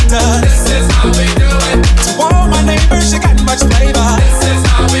nobody does. This is how we do it. To all my neighbors, you got much flavor. This is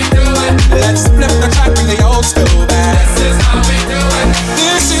how we do it. Let's flip the track, bring the old school back. This is how we do it.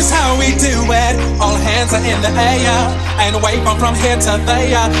 This is how we do it. All hands are in the air and wave from here to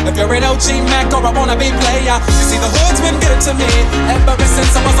there. If you're an OG Mac or a wannabe player, you see the hood's been good to me ever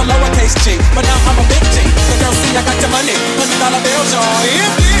since I was a lowercase G. But now I'm a big G. The girls see I got the money, $100 bills, y'all. If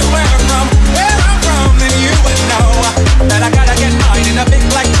you were from where I'm from, then you would know that I gotta get mine in a big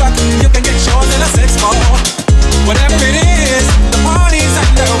black truck. You can get yours in a city.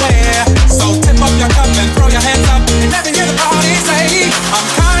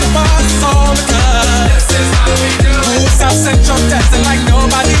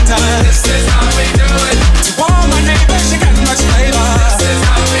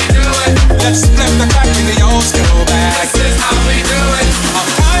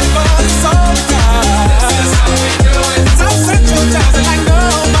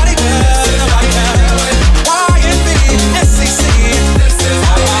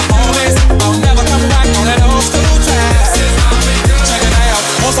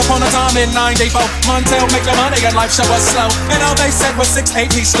 94. Montel make the money and life show was slow. And all they said was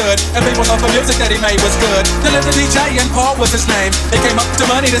 6'8" he stood. And people thought the music that he made was good. They lived the DJ and Paul was his name. They came up to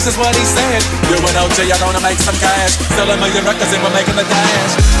money, this is what he said. You and OG are gonna make some cash. Sell a million records and we're making the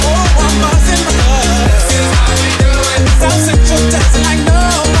dash. Oh, one buzz in the blood. This is how we do it. South Central dancing like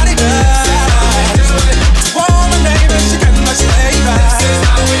nobody does. To all the neighbors, she got much flavor. This is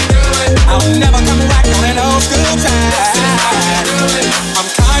how we do it. I'll never come back on an old school time. This is how we do it. I'm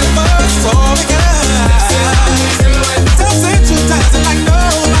kind of buzzed, so because this is how we do it. South Central dancing like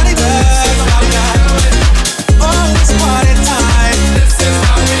nobody does. Oh, it's party time. This is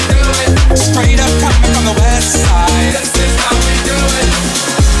how we do it. Straight up coming from the west side. This is how we do it.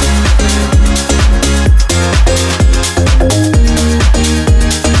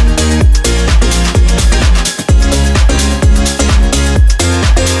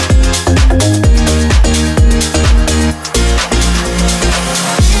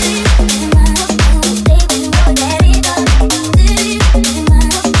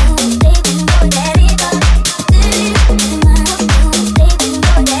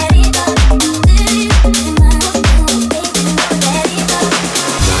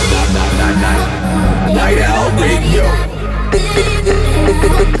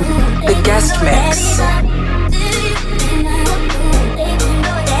 The guest mix.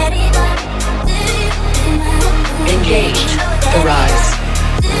 Engaged. The rise.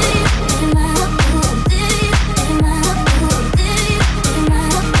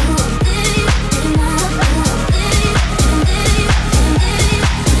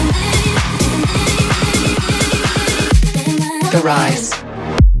 The rise.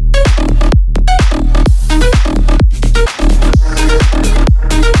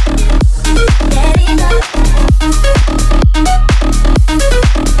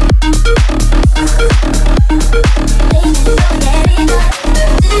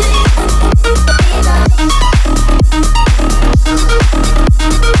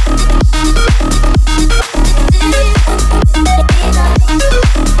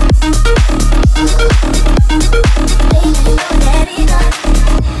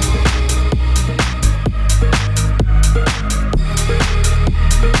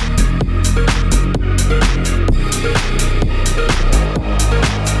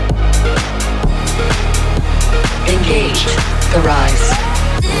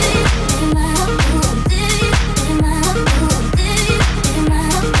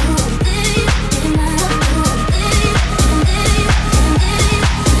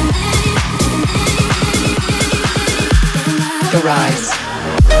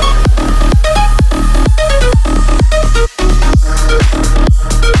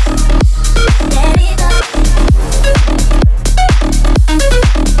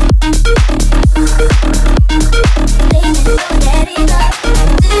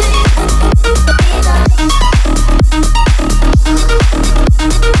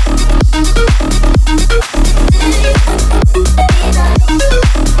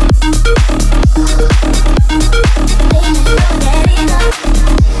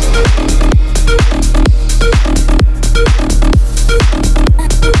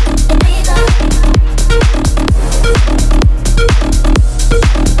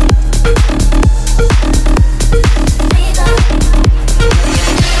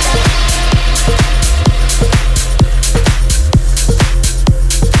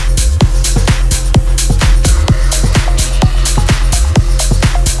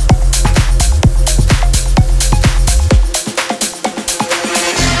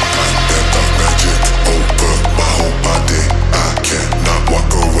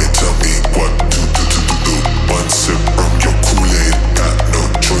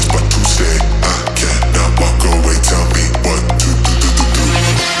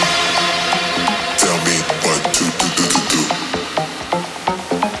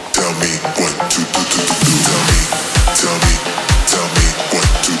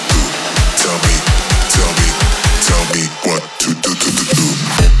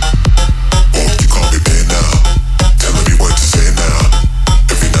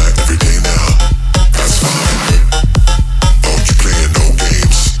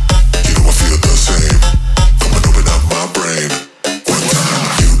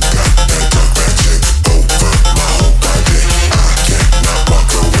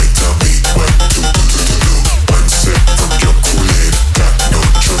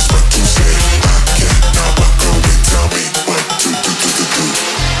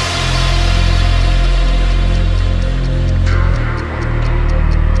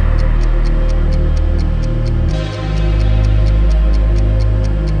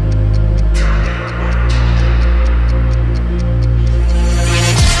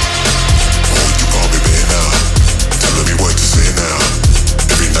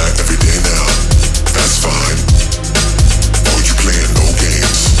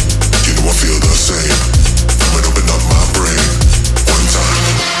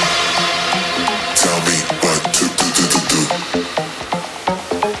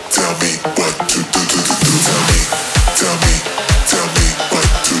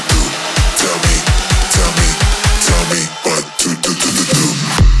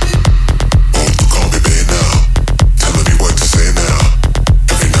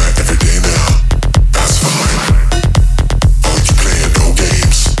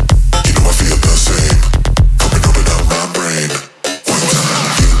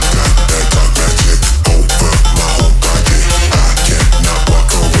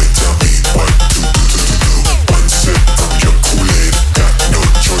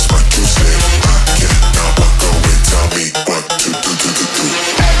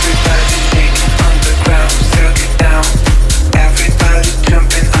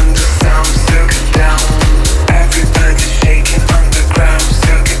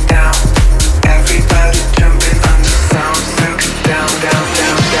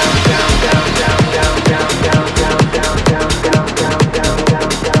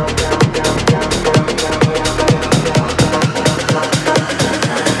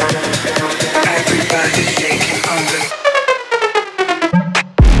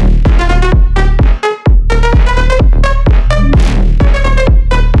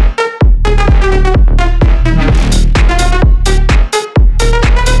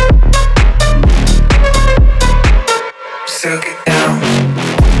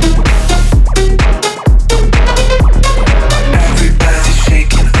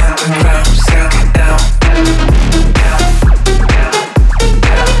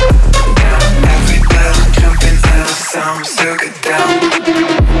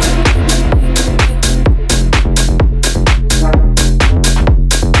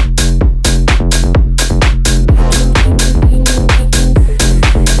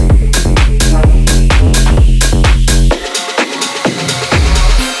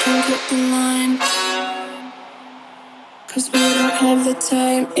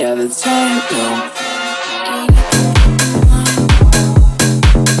 Yeah, the time now.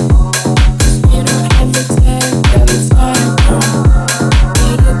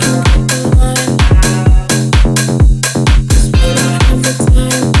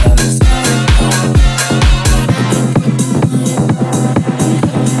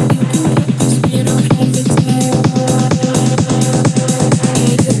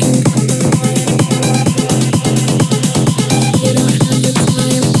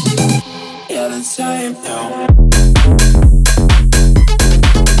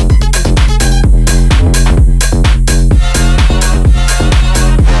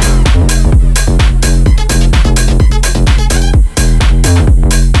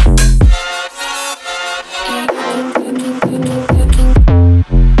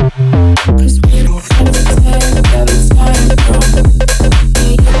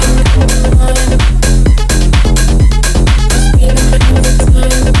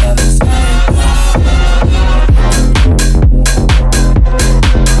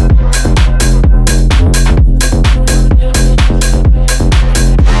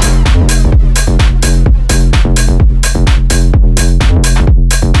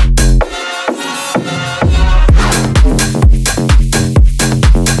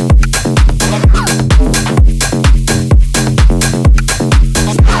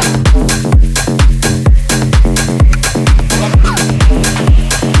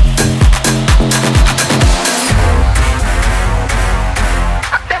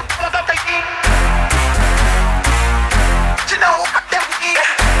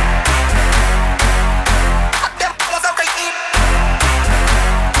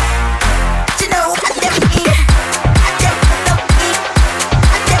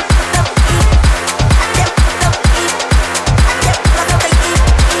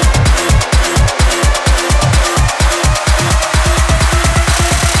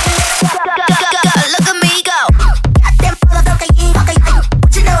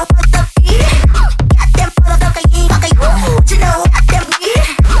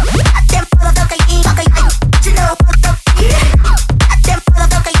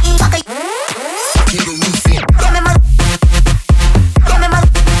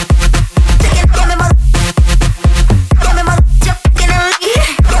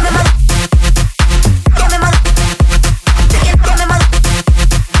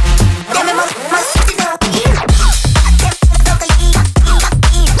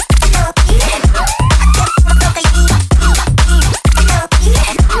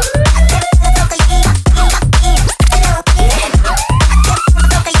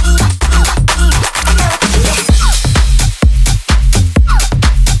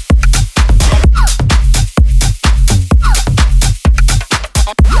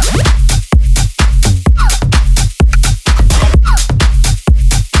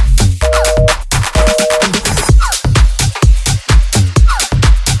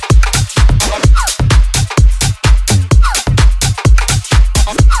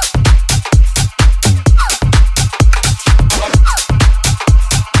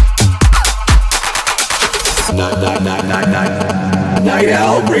 Night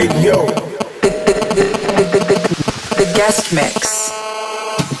Owl Radio. The guest mix.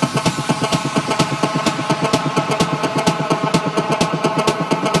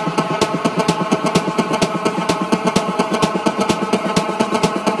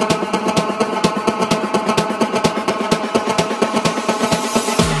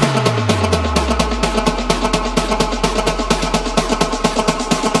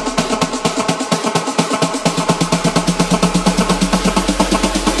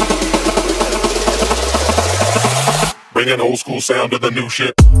 Bring an old school sound to the new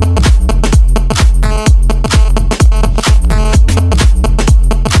shit.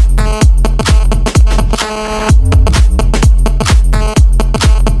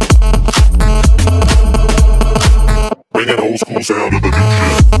 Bring an old school sound to the new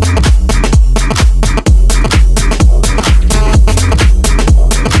shit.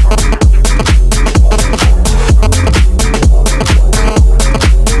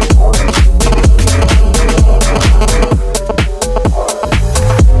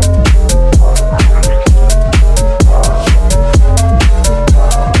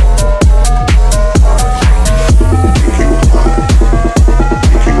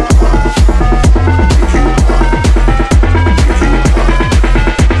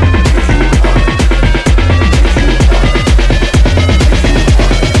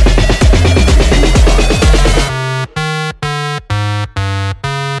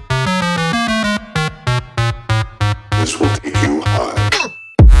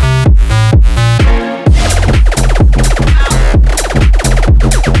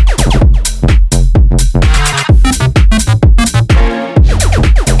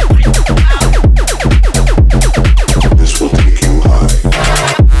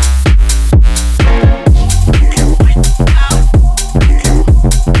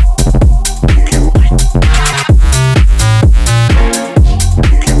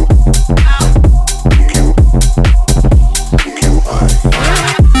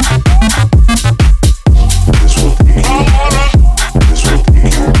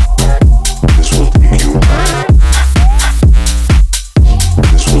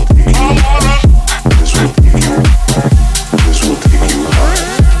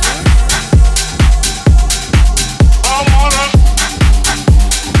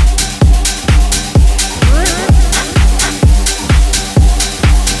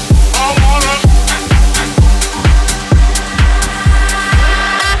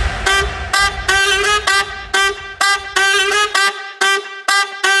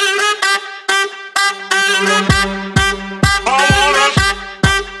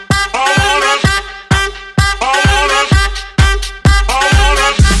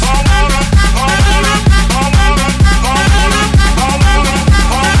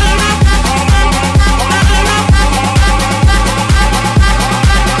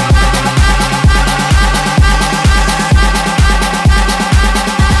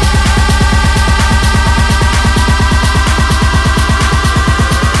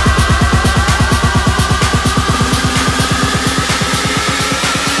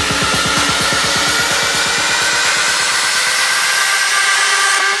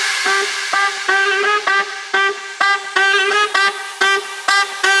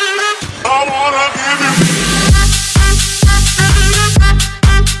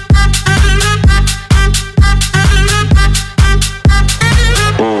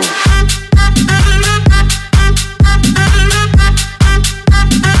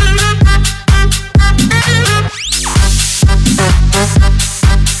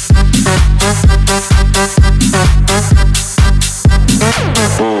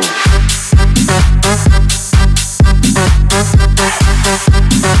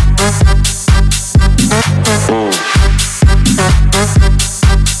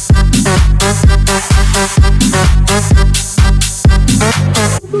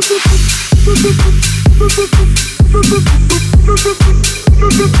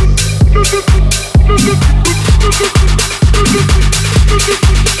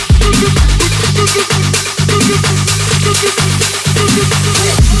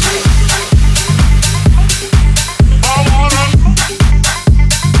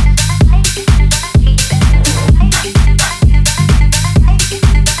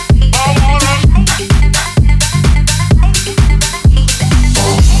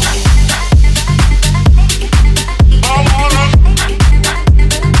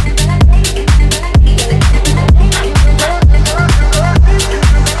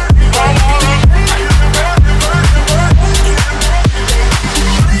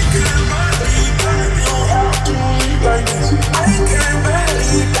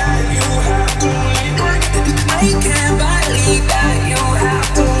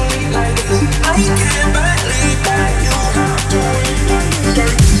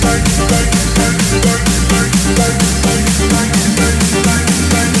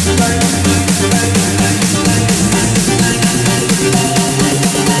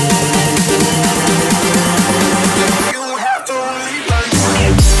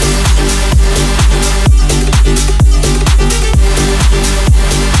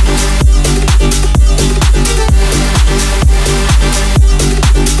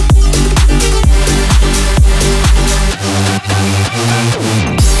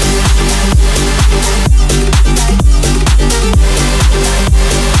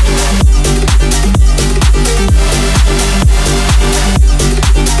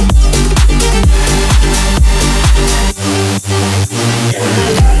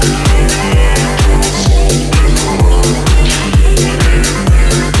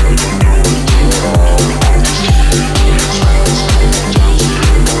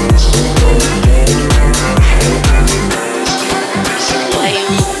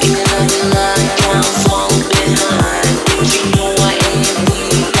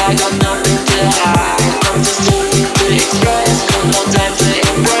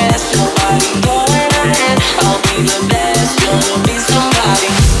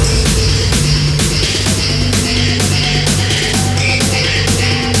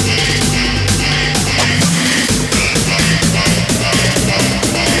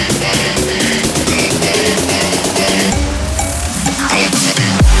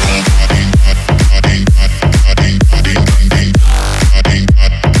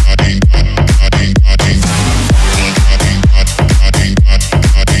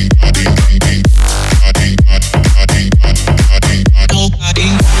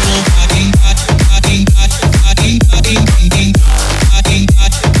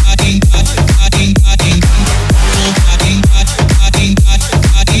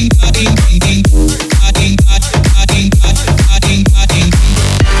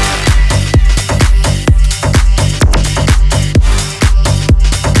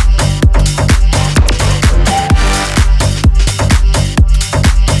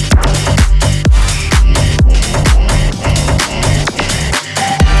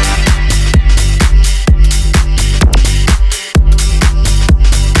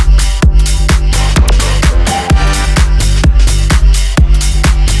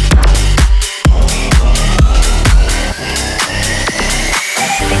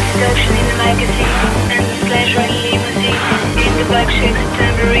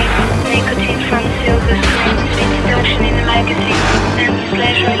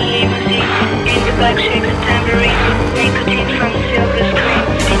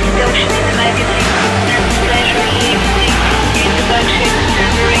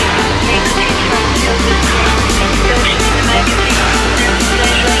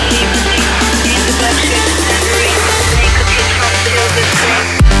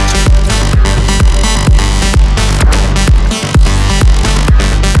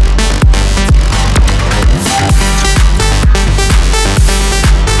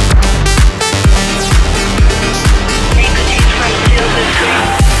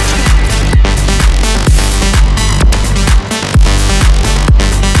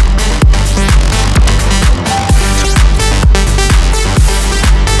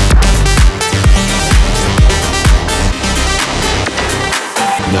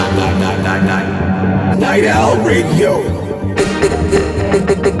 Radio.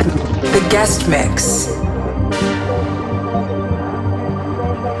 The guest mix.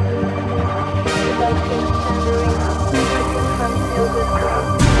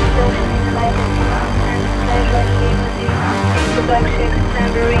 Blackshakes,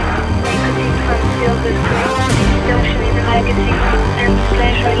 tambourine, nicotine from silver screen, distortion in the magazine, and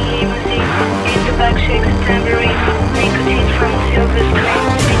pleasure limousine. In the backshakes, tambourine, nicotine from silver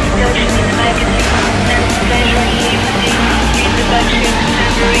screen, distortion in the magazine, and pleasure limousine. In the backshakes,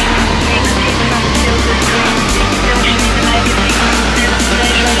 tambourine, nicotine from silver screen, distortion in the magazine, and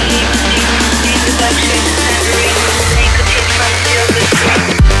pleasure limousine. In the backshakes, tambourine, nicotine from silver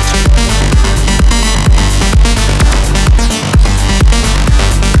screen.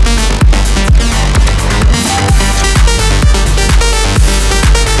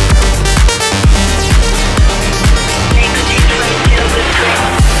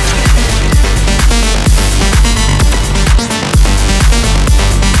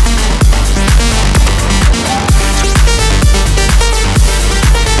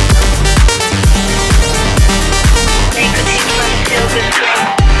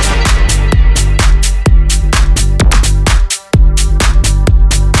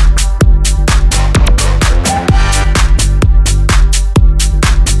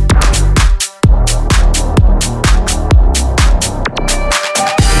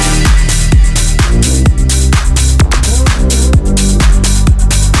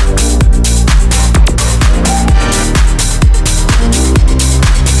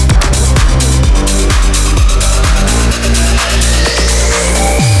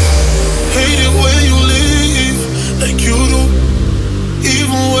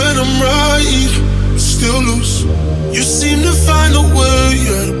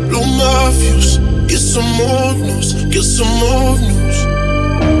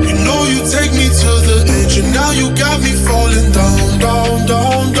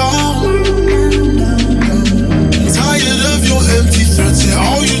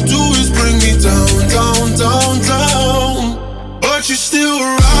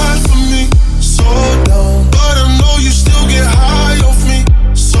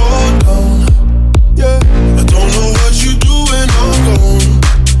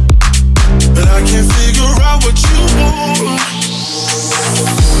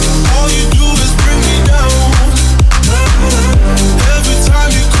 All you do is bring me down. Every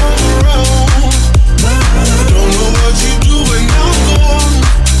time you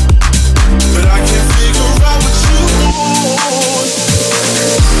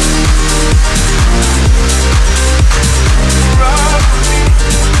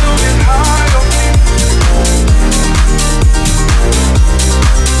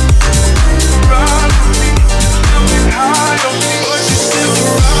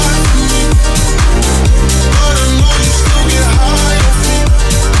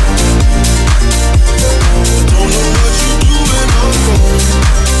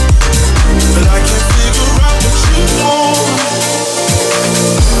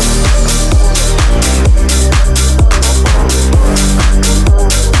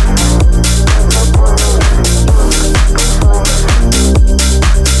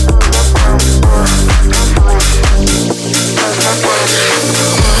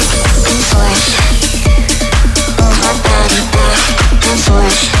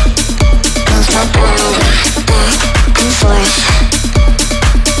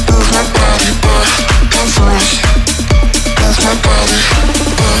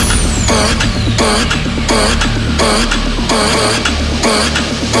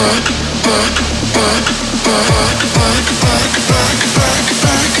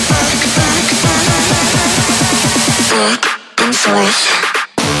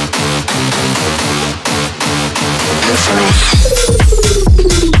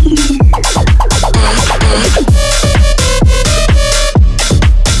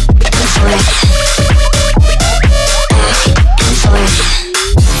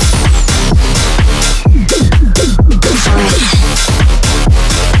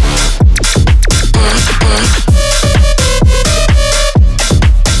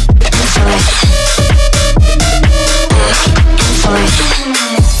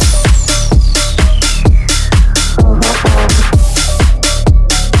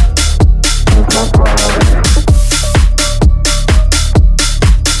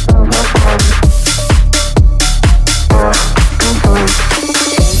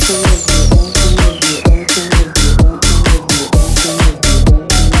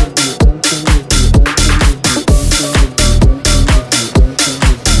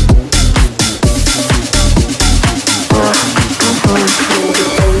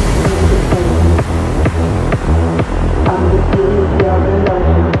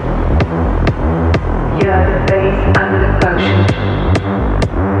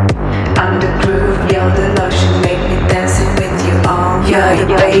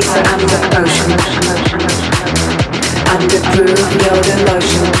you're the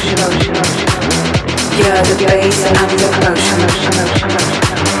lotion. You're the bass, I'm the potion.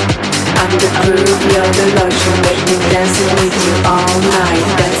 I'm the groove, you're the lotion. Make me dancing with you all night.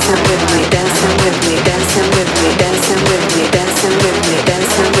 Dancing with me, dancing with me, dancing with me, dancing with me, dancing with me,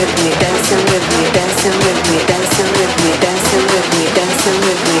 dancing with me, dancing with me, dancing with me, dancing with me, dancing with me, dancing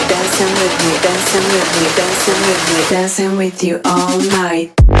with me, dancing with me, dancing with me, dancing with me, dancing with you all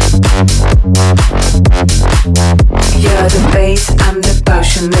night. You're the bass, I'm the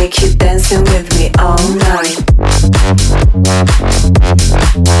potion. Make you dancing with me all night.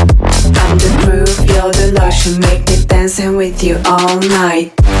 I'm the groove, you're the lotion. Make me dancing with you all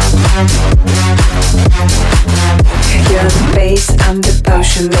night. You're the bass, I'm the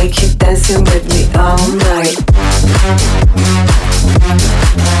potion. Make you dancing with me all night.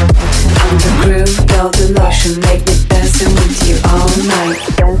 I'm the groove, you're the lotion. Make me dancing with you all night.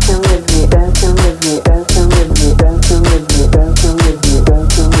 Dancing with me, dancing with me, dancing with me, dancing with me, dancing with me, dancing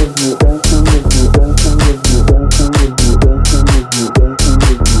with me, dancing with me, dancing with me, dancing with me, dancing with me, dancing with me, dancing with me,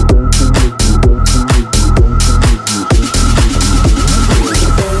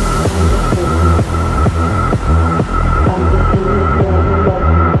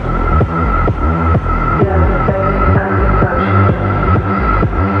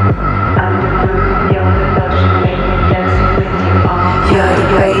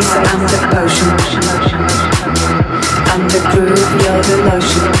 I'm the potion. I'm the groove, you're the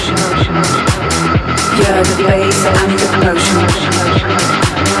lotion. You're the bass, I'm the potion.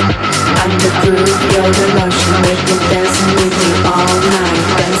 I'm the groove, you're the lotion. Make me dancing with you all night.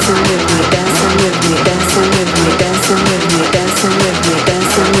 Dancing with me, dancing with me, dancing with me, dancing with me, dancing with me,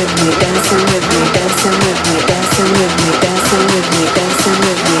 dancing with me, dancing with me, dancing with me, dancing with me, dancing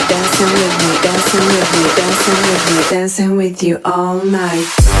with me, dancing with me, dancing with me, dancing with me, dancing with me, dancing with you all night.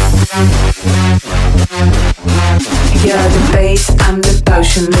 You're the bass, I'm the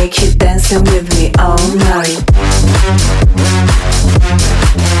potion. Make you dancing with me all night.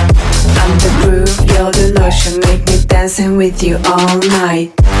 I'm the groove, you're the lotion. Make me dancing with you all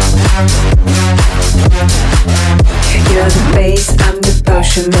night. You're the bass, I'm the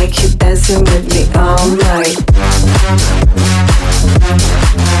potion. Make you dancing with me all night.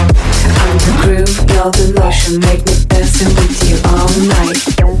 I'm the groove, you're the lotion. Make me dancing with you all night.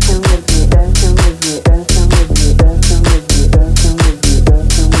 Dancing with me, dancing with me, dancing with me, dancing with me, dancing with me,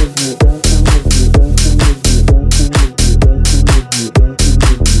 dancing with me, dancing with me, dancing with me, dancing with me, dancing with me, dancing with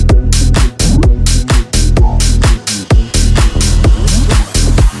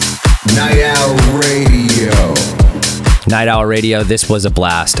me. Night Owl Radio. Night Owl Radio, this was a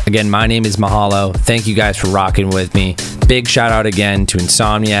blast. Again, my name is Mahalo. Thank you guys for rocking with me. Big shout out again to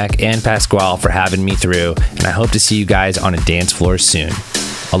Insomniac and Pasquale for having me through, and I hope to see you guys on a dance floor soon.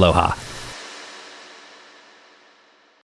 Aloha.